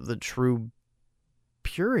here the true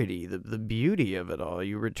purity, the beauty of it all.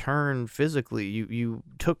 You return physically. You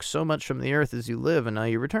took so much from the earth as you live, and now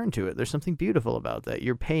you return to it. There's something beautiful about that.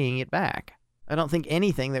 You're paying it back. I don't think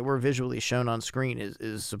anything that we're visually shown on screen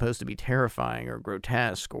is supposed to be terrifying or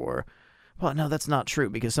grotesque or... Well, no, that's not true,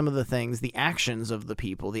 because some of the things, the actions of the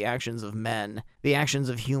people, the actions of men, the actions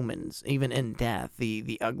of humans, even in death,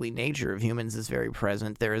 the ugly nature of humans is very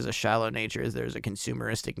present. There is a shallow nature, there's a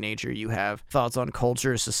consumeristic nature. You have thoughts on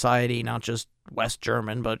culture, society, not just West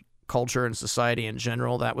German, but culture and society in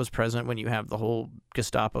general. That was present when you have the whole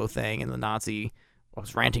Gestapo thing and the Nazi. I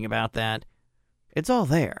was ranting about that. It's all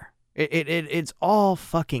there. It's all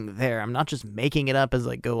fucking there. I'm not just making it up as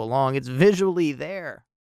I go along. It's visually there.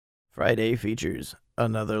 Friday features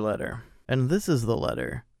another letter. And this is the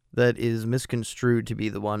letter that is misconstrued to be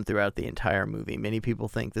the one throughout the entire movie. Many people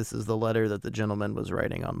think this is the letter that the gentleman was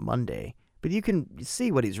writing on Monday. But you can see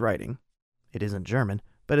what he's writing. It isn't German,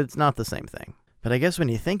 but it's not the same thing. But I guess when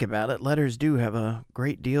you think about it, letters do have a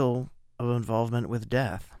great deal of involvement with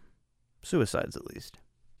death. Suicides, at least.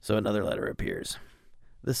 So another letter appears.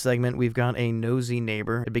 This segment, we've got a nosy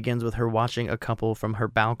neighbor. It begins with her watching a couple from her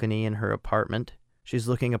balcony in her apartment. She's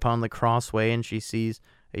looking upon the crossway, and she sees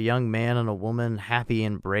a young man and a woman happy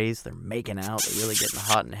embrace. They're making out. They're really getting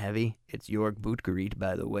hot and heavy. It's Jörg Buttgereit,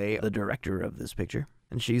 by the way, the director of this picture.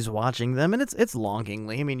 And she's watching them, and it's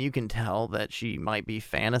longingly. I mean, you can tell that she might be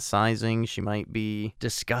fantasizing. She might be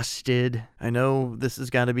disgusted. I know this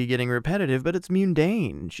has got to be getting repetitive, but it's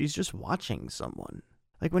mundane. She's just watching someone.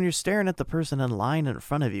 Like when you're staring at the person in line in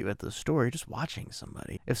front of you at the store, you're just watching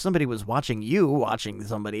somebody. If somebody was watching you, watching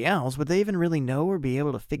somebody else, would they even really know or be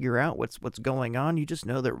able to figure out what's going on? You just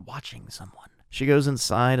know they're watching someone. She goes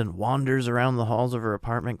inside and wanders around the halls of her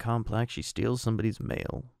apartment complex. She steals somebody's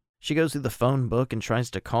mail. She goes through the phone book and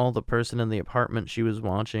tries to call the person in the apartment she was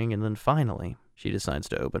watching, and then finally, she decides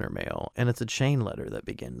to open her mail, and it's a chain letter that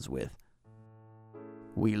begins with,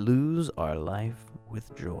 "We lose our life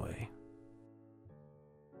with joy."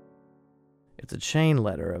 It's a chain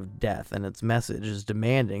letter of death, and its message is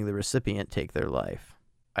demanding the recipient take their life.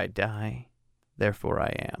 I die, therefore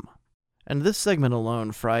I am. And this segment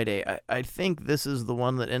alone, Friday, I think this is the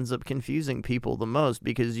one that ends up confusing people the most,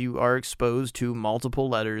 because you are exposed to multiple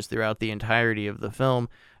letters throughout the entirety of the film,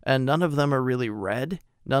 and none of them are really read.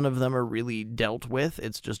 None of them are really dealt with.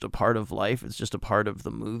 It's just a part of life. It's just a part of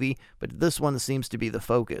the movie. But this one seems to be the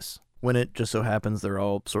focus, when it just so happens they're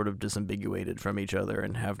all sort of disambiguated from each other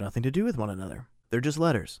and have nothing to do with one another. They're just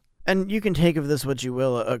letters. And you can take of this what you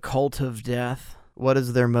will, a cult of death. What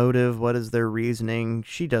is their motive? What is their reasoning?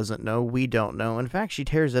 She doesn't know. We don't know. In fact, she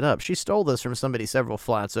tears it up. She stole this from somebody several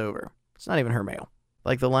flats over. It's not even her mail.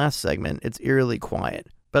 Like the last segment, it's eerily quiet.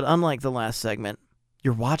 But unlike the last segment,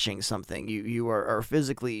 you're watching something. You are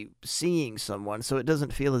physically seeing someone, so it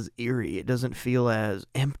doesn't feel as eerie. It doesn't feel as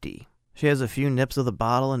empty. She has a few nips of the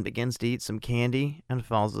bottle and begins to eat some candy and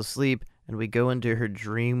falls asleep, and we go into her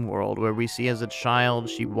dream world where we see as a child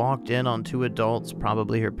she walked in on two adults,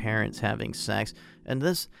 probably her parents, having sex. And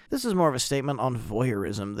this is more of a statement on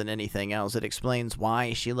voyeurism than anything else. It explains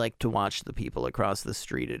why she liked to watch the people across the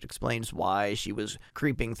street. It explains why she was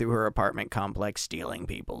creeping through her apartment complex stealing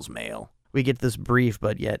people's mail. We get this brief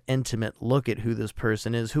but yet intimate look at who this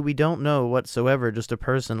person is, who we don't know whatsoever, just a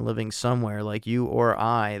person living somewhere like you or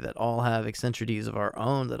I, that all have eccentricities of our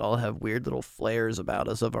own, that all have weird little flares about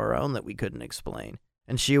us of our own that we couldn't explain.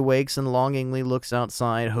 And she awakes and longingly looks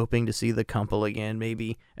outside, hoping to see the couple again.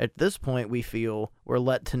 Maybe at this point we feel we're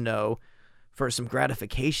let to know for some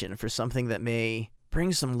gratification, for something that may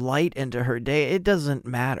bring some light into her day. It doesn't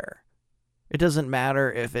matter. It doesn't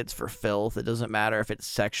matter if it's for filth. It doesn't matter if it's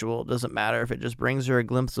sexual. It doesn't matter if it just brings her a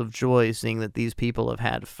glimpse of joy seeing that these people have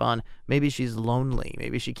had fun. Maybe she's lonely.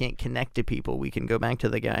 Maybe she can't connect to people. We can go back to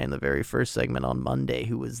the guy in the very first segment on Monday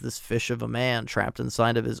who was this fish of a man trapped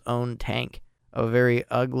inside of his own tank. A very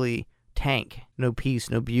ugly tank. No peace,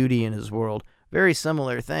 no beauty in his world. Very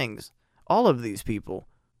similar things. All of these people,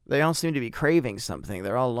 they all seem to be craving something.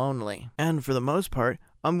 They're all lonely. And for the most part,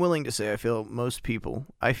 I'm willing to say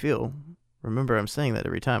remember, I'm saying that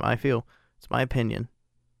every time. It's my opinion.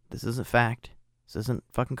 This isn't fact. This isn't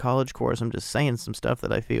fucking college course. I'm just saying some stuff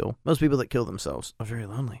that I feel. Most people that kill themselves are very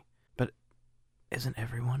lonely. But isn't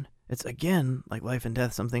everyone? It's, again, like life and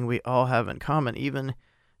death, something we all have in common, even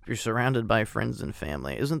if you're surrounded by friends and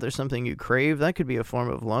family. Isn't there something you crave? That could be a form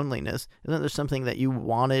of loneliness. Isn't there something that you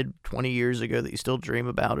wanted 20 years ago that you still dream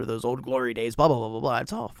about, or those old glory days, blah, blah, blah, blah, blah.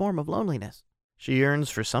 It's all a form of loneliness. She yearns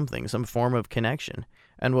for something, some form of connection.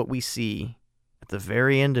 And what we see at the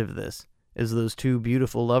very end of this is those two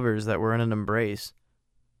beautiful lovers that were in an embrace.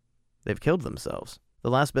 They've killed themselves. The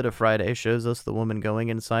last bit of Friday shows us the woman going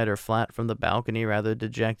inside her flat from the balcony, rather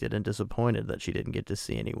dejected and disappointed that she didn't get to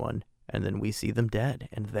see anyone. And then we see them dead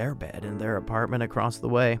in their bed in their apartment across the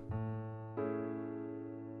way.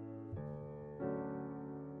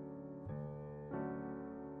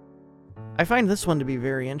 I find this one to be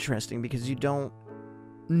very interesting because you don't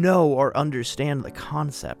know or understand the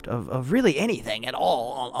concept of really anything at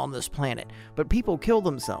all on this planet. But people kill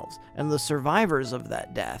themselves, and the survivors of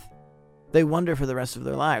that death, they wonder for the rest of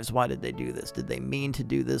their lives, why did they do this? Did they mean to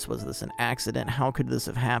do this? Was this an accident? How could this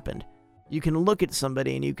have happened? You can look at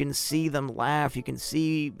somebody and you can see them laugh, you can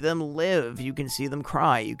see them live, you can see them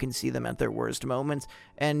cry, you can see them at their worst moments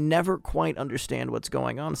and never quite understand what's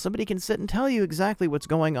going on. Somebody can sit and tell you exactly what's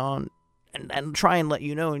going on and try and let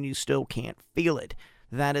you know, and you still can't feel it.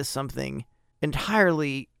 That is something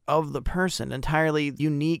entirely of the person, entirely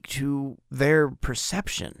unique to their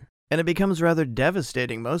perception. And it becomes rather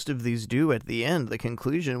devastating. Most of these do at the end, the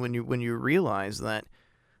conclusion, when you realize that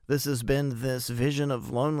this has been this vision of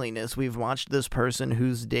loneliness. We've watched this person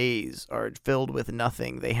whose days are filled with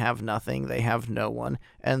nothing. They have nothing. They have no one.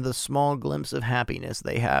 And the small glimpse of happiness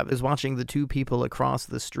they have is watching the two people across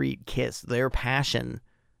the street kiss. Their passion,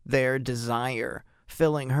 their desire,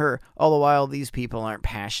 filling her. All the while, these people aren't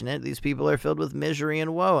passionate. These people are filled with misery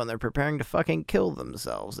and woe, and they're preparing to fucking kill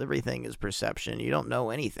themselves. Everything is perception. You don't know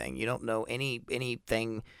anything. You don't know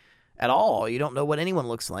anything at all. You don't know what anyone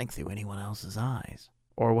looks like through anyone else's eyes,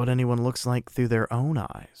 or what anyone looks like through their own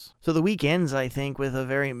eyes. So the week ends, I think, with a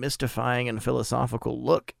very mystifying and philosophical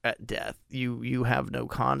look at death. You have no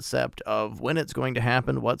concept of when it's going to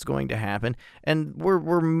happen, what's going to happen, and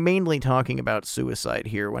we're mainly talking about suicide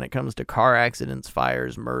here when it comes to car accidents,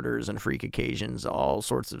 fires, murders, and freak occasions, all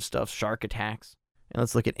sorts of stuff, shark attacks. And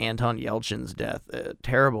let's look at Anton Yelchin's death, a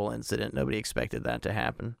terrible incident. Nobody expected that to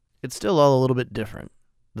happen. It's still all a little bit different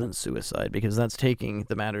than suicide, because that's taking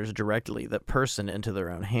the matters directly, that person, into their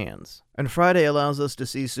own hands. And Friday allows us to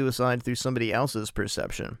see suicide through somebody else's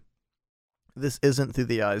perception. This isn't through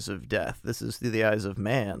the eyes of death. This is through the eyes of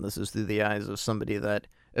man. This is through the eyes of somebody that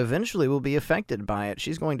eventually will be affected by it.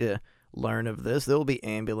 She's going to learn of this. There will be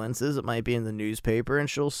ambulances. It might be in the newspaper, and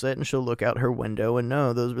she'll sit and she'll look out her window and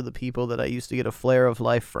know those were the people that I used to get a flare of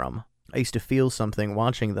life from. I used to feel something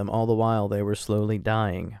watching them all the while they were slowly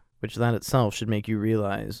dying. Which that itself should make you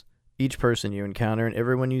realize each person you encounter and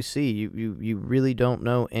everyone you see, you really don't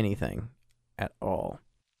know anything at all.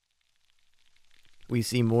 We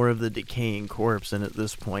see more of the decaying corpse, and at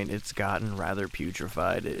this point it's gotten rather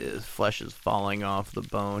putrefied. Flesh is falling off the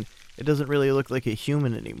bone. It doesn't really look like a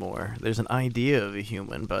human anymore. There's an idea of a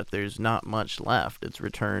human, but there's not much left. It's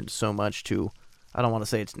returned so much to, I don't want to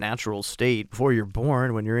say its natural state. Before you're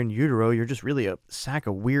born, when you're in utero, you're just really a sack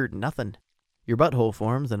of weird nothing. Your butthole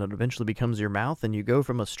forms, and it eventually becomes your mouth, and you go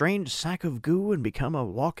from a strange sack of goo and become a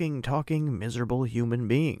walking, talking, miserable human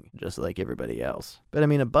being, just like everybody else. But I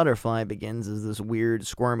mean, a butterfly begins as this weird,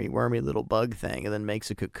 squirmy, wormy little bug thing, and then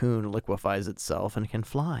makes a cocoon, liquefies itself, and can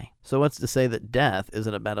fly. So what's to say that death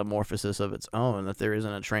isn't a metamorphosis of its own, that there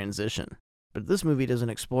isn't a transition? But this movie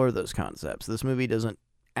doesn't explore those concepts. This movie doesn't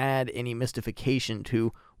add any mystification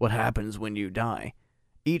to what happens when you die.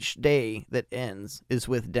 Each day that ends is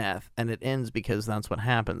with death, and it ends because that's what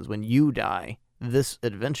happens. When you die, this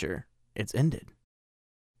adventure, it's ended.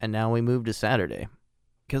 And now we move to Saturday.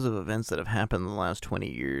 Because of events that have happened in the last 20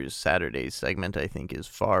 years, Saturday's segment, I think, is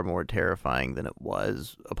far more terrifying than it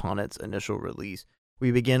was upon its initial release.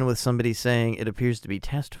 We begin with somebody saying it appears to be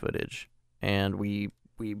test footage, and we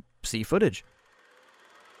see footage.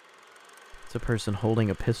 It's a person holding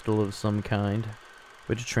a pistol of some kind,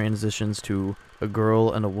 which transitions to a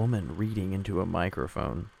girl and a woman reading into a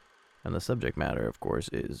microphone. And the subject matter, of course,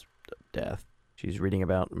 is death. She's reading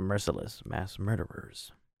about merciless mass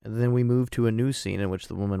murderers. And then we move to a new scene in which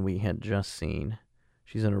the woman we had just seen,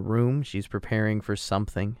 she's in a room, she's preparing for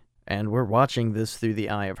something, and we're watching this through the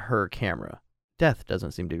eye of her camera. Death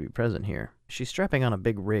doesn't seem to be present here. She's strapping on a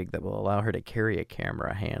big rig that will allow her to carry a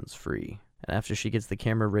camera hands-free. And after she gets the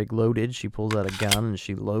camera rig loaded, she pulls out a gun and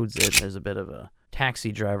she loads it. There's a bit of a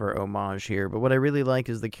Taxi Driver homage here, but what I really like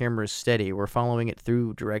is the camera's steady. We're following it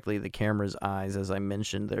through directly the camera's eyes. As I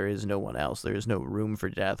mentioned, there is no one else. There is no room for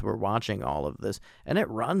death. We're watching all of this, and it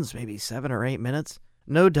runs maybe 7 or 8 minutes.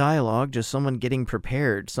 No dialogue, just someone getting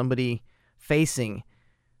prepared, somebody facing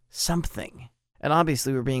something. And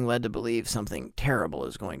obviously we're being led to believe something terrible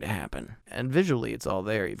is going to happen. And visually it's all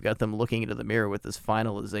there. You've got them looking into the mirror with this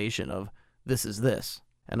finalization of, this is this.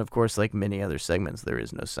 And of course, like many other segments, there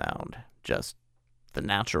is no sound, just the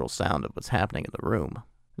natural sound of what's happening in the room.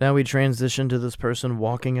 Now we transition to this person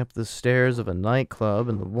walking up the stairs of a nightclub,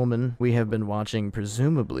 and the woman we have been watching,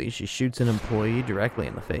 presumably, she shoots an employee directly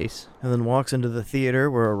in the face, and then walks into the theater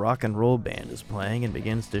where a rock and roll band is playing and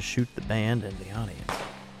begins to shoot the band and the audience.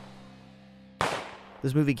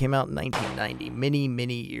 This movie came out in 1990,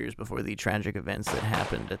 many years before the tragic events that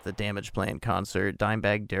happened at the Damageplan concert,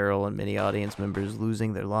 Dimebag Darrell and many audience members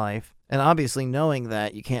losing their life. And obviously knowing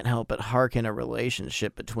that, you can't help but hearken a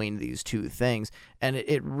relationship between these two things. And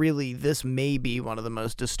it really, this may be one of the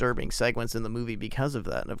most disturbing segments in the movie because of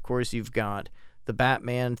that. And of course you've got the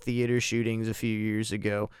Batman theater shootings a few years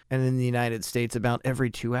ago, and in the United States, about every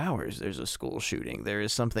 2 hours there's a school shooting. There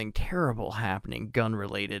is something terrible happening,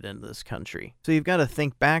 gun-related, in this country. So you've got to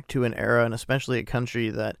think back to an era, and especially a country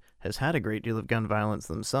that has had a great deal of gun violence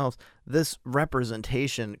themselves. This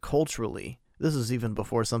representation culturally, this is even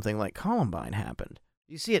before something like Columbine happened.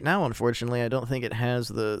 You see it now, unfortunately. I don't think it has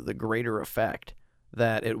the greater effect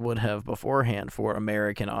that it would have beforehand for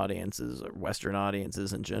American audiences or Western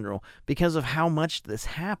audiences in general because of how much this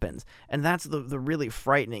happens. And that's the really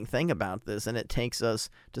frightening thing about this, and it takes us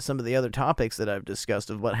to some of the other topics that I've discussed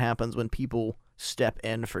of what happens when people step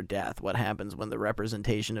in for death, what happens when the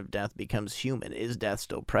representation of death becomes human. Is death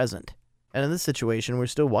still present? And in this situation, we're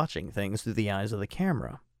still watching things through the eyes of the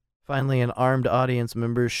camera. Finally, an armed audience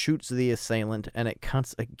member shoots the assailant, and it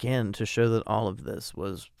cuts again to show that all of this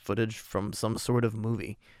was footage from some sort of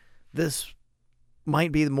movie. This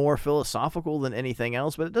might be more philosophical than anything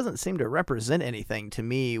else, but it doesn't seem to represent anything to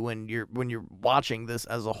me when you're watching this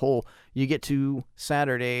as a whole. You get to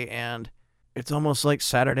Saturday, and it's almost like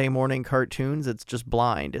Saturday morning cartoons. It's just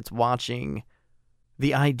blind. It's watching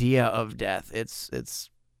the idea of death. It's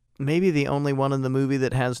maybe the only one in the movie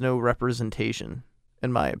that has no representation.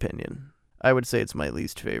 In my opinion, I would say it's my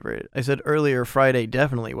least favorite. I said earlier Friday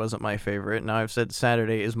definitely wasn't my favorite. Now I've said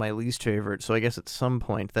Saturday is my least favorite, so I guess at some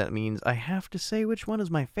point that means I have to say which one is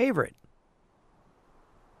my favorite.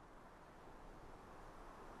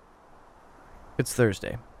 It's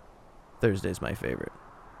Thursday. Thursday's my favorite.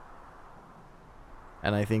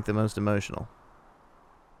 And I think the most emotional.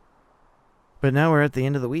 But now we're at the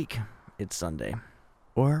end of the week. It's Sunday.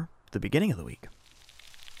 Or the beginning of the week.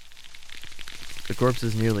 The corpse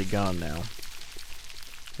is nearly gone now.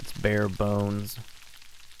 It's bare bones.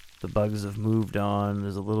 The bugs have moved on.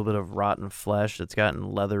 There's a little bit of rotten flesh that's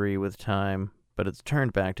gotten leathery with time, but it's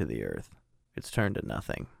turned back to the earth. It's turned to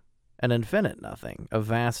nothing. An infinite nothing. A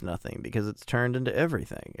vast nothing, because it's turned into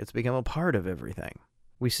everything. It's become a part of everything.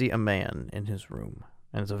 We see a man in his room,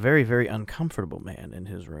 and it's a very, very uncomfortable man in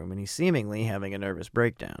his room, and he's seemingly having a nervous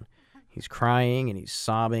breakdown. He's crying, and he's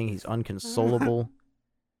sobbing. He's unconsolable.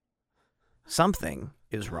 Something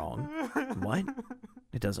is wrong. What?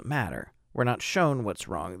 It doesn't matter. We're not shown what's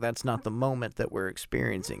wrong. That's not the moment that we're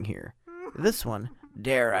experiencing here. This one,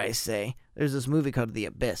 dare I say, there's this movie called The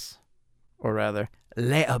Abyss. Or rather,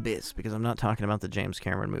 Les Abyss, because I'm not talking about the James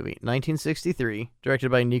Cameron movie. 1963,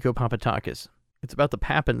 directed by Nikos Papadakis. It's about the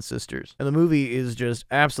Papin sisters, and the movie is just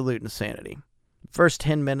absolute insanity. first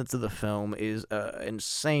 10 minutes of the film is an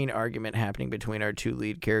insane argument happening between our two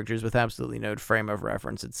lead characters with absolutely no frame of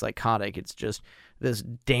reference. It's psychotic. It's just this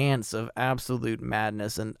dance of absolute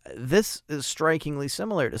madness. And this is strikingly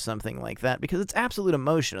similar to something like that because it's absolute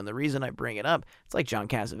emotion. And the reason I bring it up, it's like John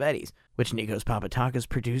Cassavetes, which Nikos Papatakis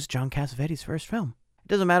produced John Cassavetes' first film. It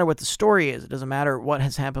doesn't matter what the story is. It doesn't matter what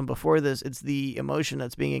has happened before this. It's the emotion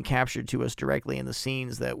that's being captured to us directly in the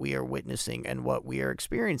scenes that we are witnessing, and what we are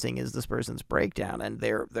experiencing is this person's breakdown and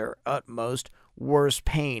their utmost worst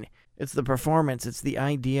pain. It's the performance. It's the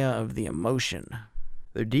idea of the emotion.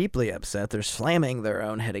 They're deeply upset. They're slamming their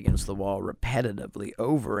own head against the wall repetitively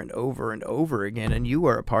over and over and over again, and you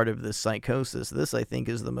are a part of this psychosis. This, I think,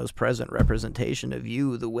 is the most present representation of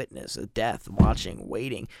you, the witness, of death, watching,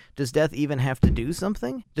 waiting. Does death even have to do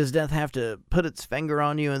something? Does death have to put its finger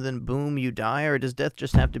on you and then boom, you die? Or does death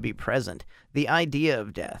just have to be present? The idea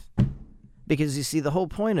of death. Because you see, the whole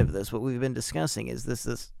point of this, what we've been discussing, is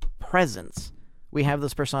this presence. We have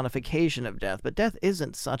this personification of death, but death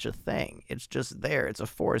isn't such a thing. It's just there. It's a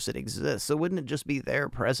force. It exists. So wouldn't it just be there,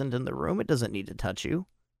 present in the room? It doesn't need to touch you.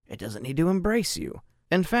 It doesn't need to embrace you.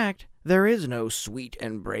 In fact, there is no sweet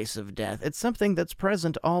embrace of death. It's something that's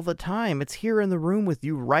present all the time. It's here in the room with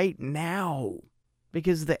you right now.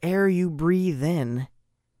 Because the air you breathe in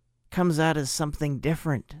comes out as something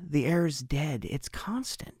different. The air is dead. It's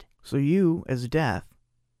constant. So you, as death,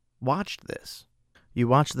 watched this. You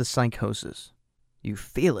watched the psychosis. You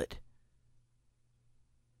feel it.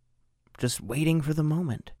 Just waiting for the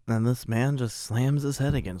moment. And this man just slams his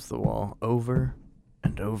head against the wall over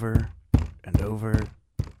and over and over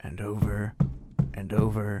and over and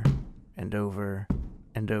over and over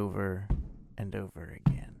and over and over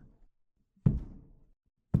again.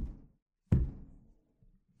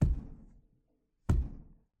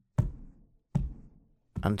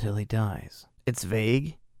 Until he dies. It's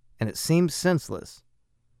vague, and it seems senseless.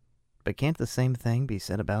 But can't the same thing be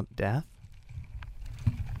said about death?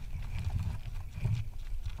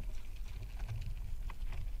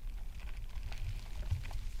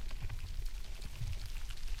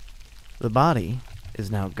 The body is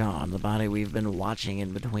now gone, the body we've been watching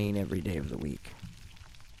in between every day of the week.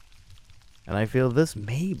 And I feel this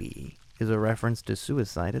maybe is a reference to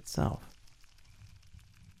suicide itself.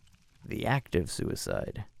 The act of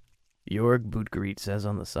suicide. Jörg Buttgereit says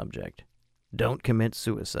on the subject, "Don't commit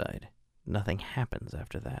suicide. Nothing happens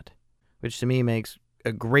after that." Which to me makes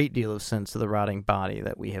a great deal of sense to the rotting body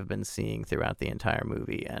that we have been seeing throughout the entire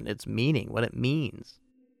movie and its meaning, what it means.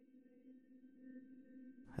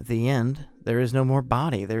 At the end, there is no more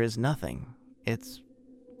body. There is nothing. It's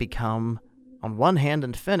become, on one hand,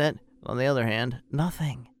 infinite, on the other hand,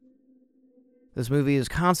 nothing. This movie is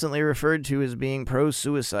constantly referred to as being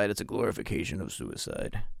pro-suicide. It's a glorification of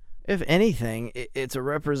suicide. If anything, it's a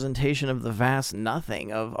representation of the vast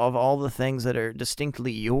nothing, of all the things that are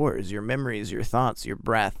distinctly yours, your memories, your thoughts, your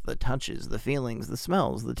breath, the touches, the feelings, the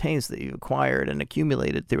smells, the tastes that you've acquired and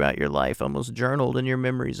accumulated throughout your life, almost journaled in your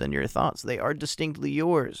memories and your thoughts. They are distinctly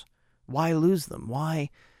yours. Why lose them?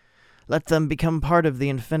 Why let them become part of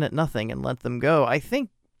the infinite nothing and let them go? I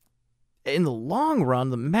think in the long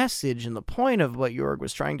run, the message and the point of what Jörg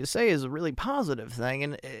was trying to say is a really positive thing,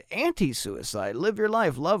 and anti-suicide, live your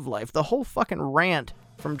life, love life, the whole fucking rant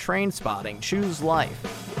from Trainspotting, choose life.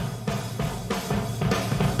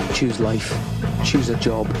 Choose life, choose a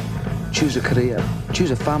job, choose a career,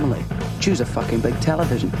 choose a family, choose a fucking big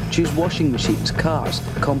television, choose washing machines, cars,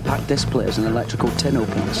 compact disc players and electrical tin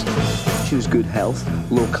openers. Choose good health,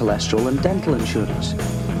 low cholesterol and dental insurance.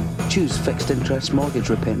 Choose fixed interest mortgage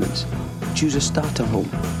repayments. Choose a starter home.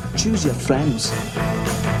 Choose your friends.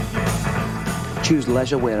 Choose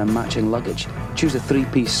leisure wear and matching luggage. Choose a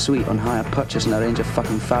 3-piece suite on hire purchase and a range of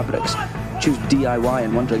fucking fabrics. Choose DIY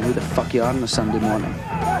and wondering who the fuck you are on a Sunday morning.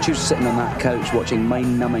 Choose sitting on that couch watching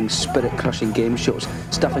mind-numbing, spirit-crushing game shows,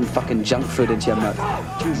 stuffing fucking junk food into your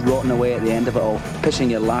mouth. Choose rotting away at the end of it all, pissing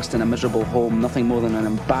your last in a miserable home, nothing more than an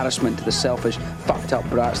embarrassment to the selfish, fucked-up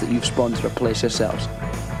brats that you've spawned to replace yourselves.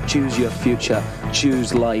 Choose your future,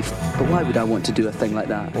 choose life. But why would I want to do a thing like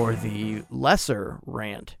that? Or the lesser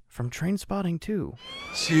rant from Trainspotting 2.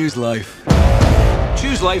 Choose life.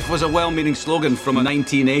 Choose life was a well-meaning slogan from a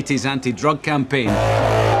 1980s anti-drug campaign.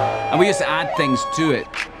 And we used to add things to it.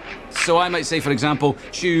 So I might say, for example,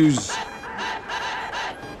 choose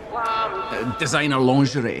designer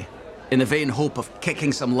lingerie in the vain hope of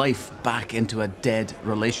kicking some life back into a dead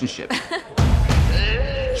relationship.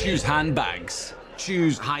 Choose handbags.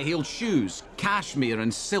 Choose high-heeled shoes, cashmere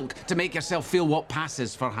and silk to make yourself feel what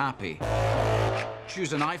passes for happy.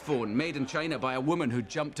 Choose an iPhone made in China by a woman who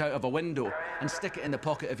jumped out of a window and stick it in the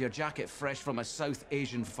pocket of your jacket fresh from a South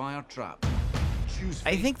Asian fire trap.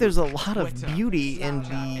 I think there's a lot of beauty in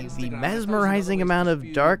the mesmerizing amount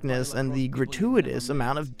of darkness and the gratuitous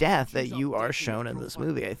amount of death that you are shown in this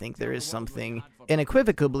movie. I think there is something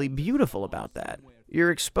unequivocally beautiful about that.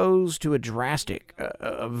 You're exposed to a drastic,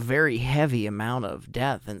 a very heavy amount of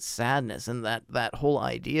death and sadness, and that whole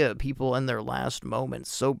idea of people in their last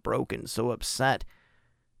moments so broken, so upset,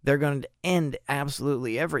 they're going to end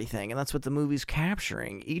absolutely everything, and that's what the movie's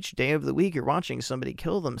capturing. Each day of the week, you're watching somebody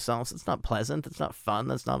kill themselves. It's not pleasant, it's not fun,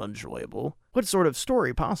 that's not enjoyable. What sort of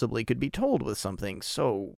story possibly could be told with something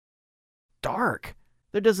so dark?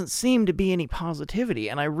 There doesn't seem to be any positivity,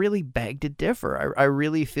 and I really beg to differ. I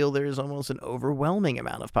really feel there is almost an overwhelming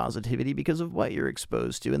amount of positivity because of what you're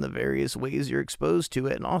exposed to and the various ways you're exposed to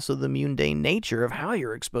it, and also the mundane nature of how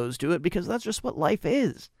you're exposed to it, because that's just what life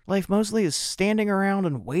is. Life mostly is standing around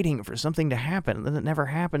and waiting for something to happen, and then it never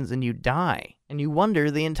happens and you die. And you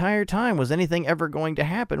wonder the entire time, was anything ever going to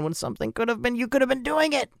happen when something you could have been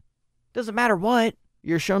doing it? Doesn't matter what.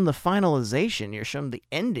 You're shown the finalization, you're shown the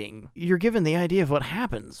ending, you're given the idea of what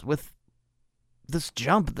happens with this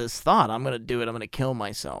jump, this thought, I'm going to do it, I'm going to kill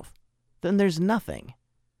myself. Then there's nothing.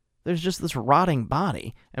 There's just this rotting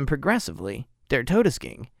body, and progressively, Der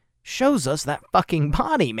Todesking shows us that fucking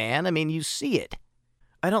body, man. I mean, you see it.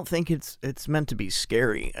 I don't think it's meant to be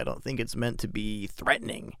scary. I don't think it's meant to be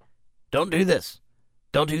threatening. Don't do this.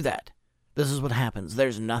 Don't do that. This is what happens.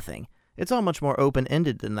 There's nothing. It's all much more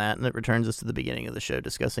open-ended than that, and it returns us to the beginning of the show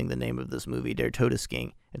discussing the name of this movie, Der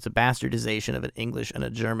Todesking. It's a bastardization of an English and a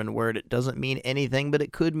German word. It doesn't mean anything, but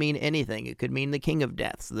it could mean anything. It could mean the King of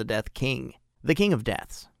Deaths, the Death King. The King of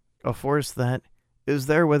Deaths. A force that is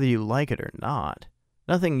there whether you like it or not.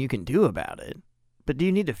 Nothing you can do about it. But do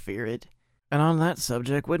you need to fear it? And on that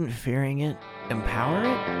subject, wouldn't fearing it empower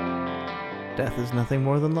it? Death is nothing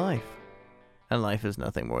more than life. And life is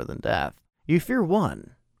nothing more than death. You fear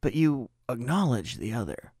one, but you acknowledge the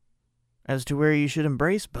other, as to where you should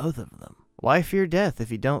embrace both of them. Why fear death if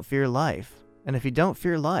you don't fear life? And if you don't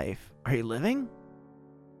fear life, are you living?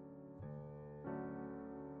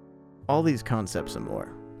 All these concepts and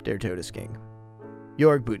more, Der Todesking.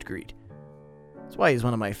 Jörg Buttgereit. That's why he's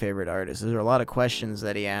one of my favorite artists. There are a lot of questions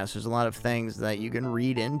that he asks. There's a lot of things that you can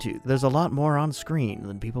read into. There's a lot more on screen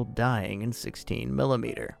than people dying in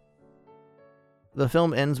 16mm. The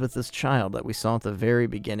film ends with this child that we saw at the very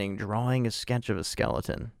beginning drawing a sketch of a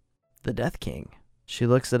skeleton. The Death King. She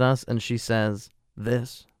looks at us and she says,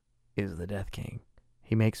 "This is the Death King.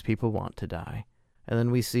 He makes people want to die." And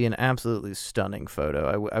then we see an absolutely stunning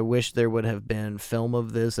photo. I wish there would have been film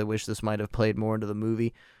of this. I wish this might have played more into the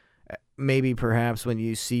movie. Maybe perhaps when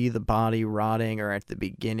you see the body rotting or at the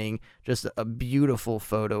beginning, just a beautiful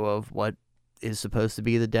photo of what is supposed to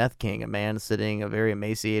be the Death King, a very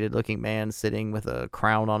emaciated looking man sitting with a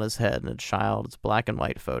crown on his head and a child. It's a black and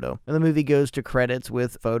white photo. And the movie goes to credits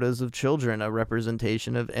with photos of children, a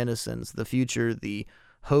representation of innocence, the future, the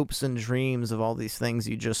hopes and dreams of all these things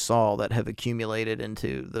you just saw that have accumulated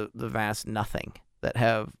into the vast nothing, that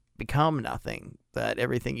have become nothing, that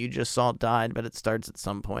everything you just saw died, but it starts at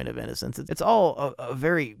some point of innocence. It's all a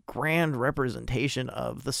very grand representation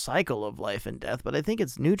of the cycle of life and death, but I think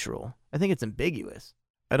it's neutral. I think it's ambiguous.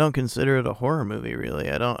 I don't consider it a horror movie,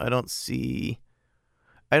 really. I don't see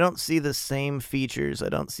the same features. I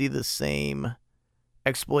don't see the same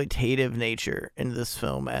exploitative nature in this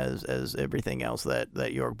film as everything else that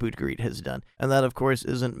Jörg Buttgereit has done. And that, of course,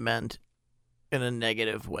 isn't meant in a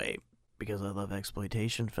negative way, because I love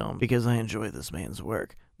exploitation film, because I enjoy this man's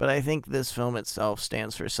work. But I think this film itself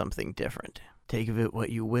stands for something different. Take of it what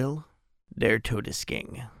you will. Der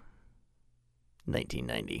Todesking,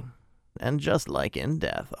 1990. And just like in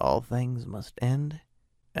death, all things must end.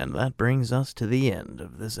 And that brings us to the end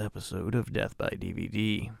of this episode of Death by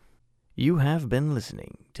DVD. You have been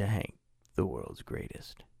listening to Hank, the world's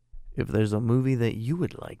greatest. If there's a movie that you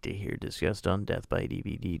would like to hear discussed on Death by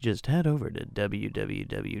DVD, just head over to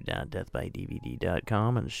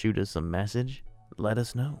www.deathbydvd.com and shoot us a message. Let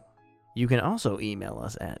us know. You can also email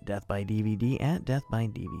us at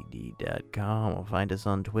deathbydvd@deathbydvd.com, or find us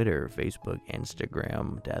on Twitter, Facebook,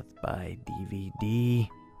 Instagram, Death by DVD.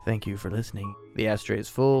 Thank you for listening. The ashtray is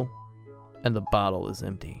full, and the bottle is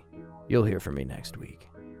empty. You'll hear from me next week.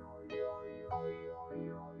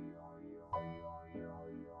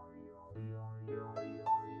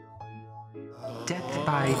 Death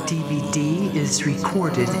by DVD is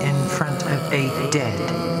recorded in front of a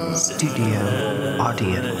dead studio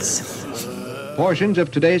audience. Portions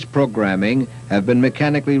of today's programming have been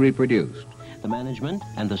mechanically reproduced. The management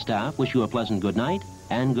and the staff wish you a pleasant good night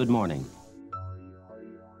and good morning.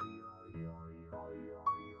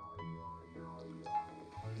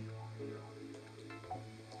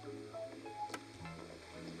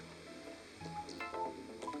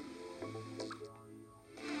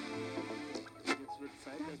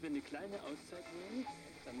 kleine Auszeit nehmen,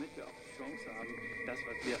 damit wir auch die Chance haben, das,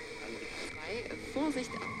 was wir anbieten.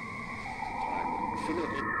 Vorsicht!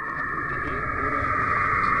 Philipp.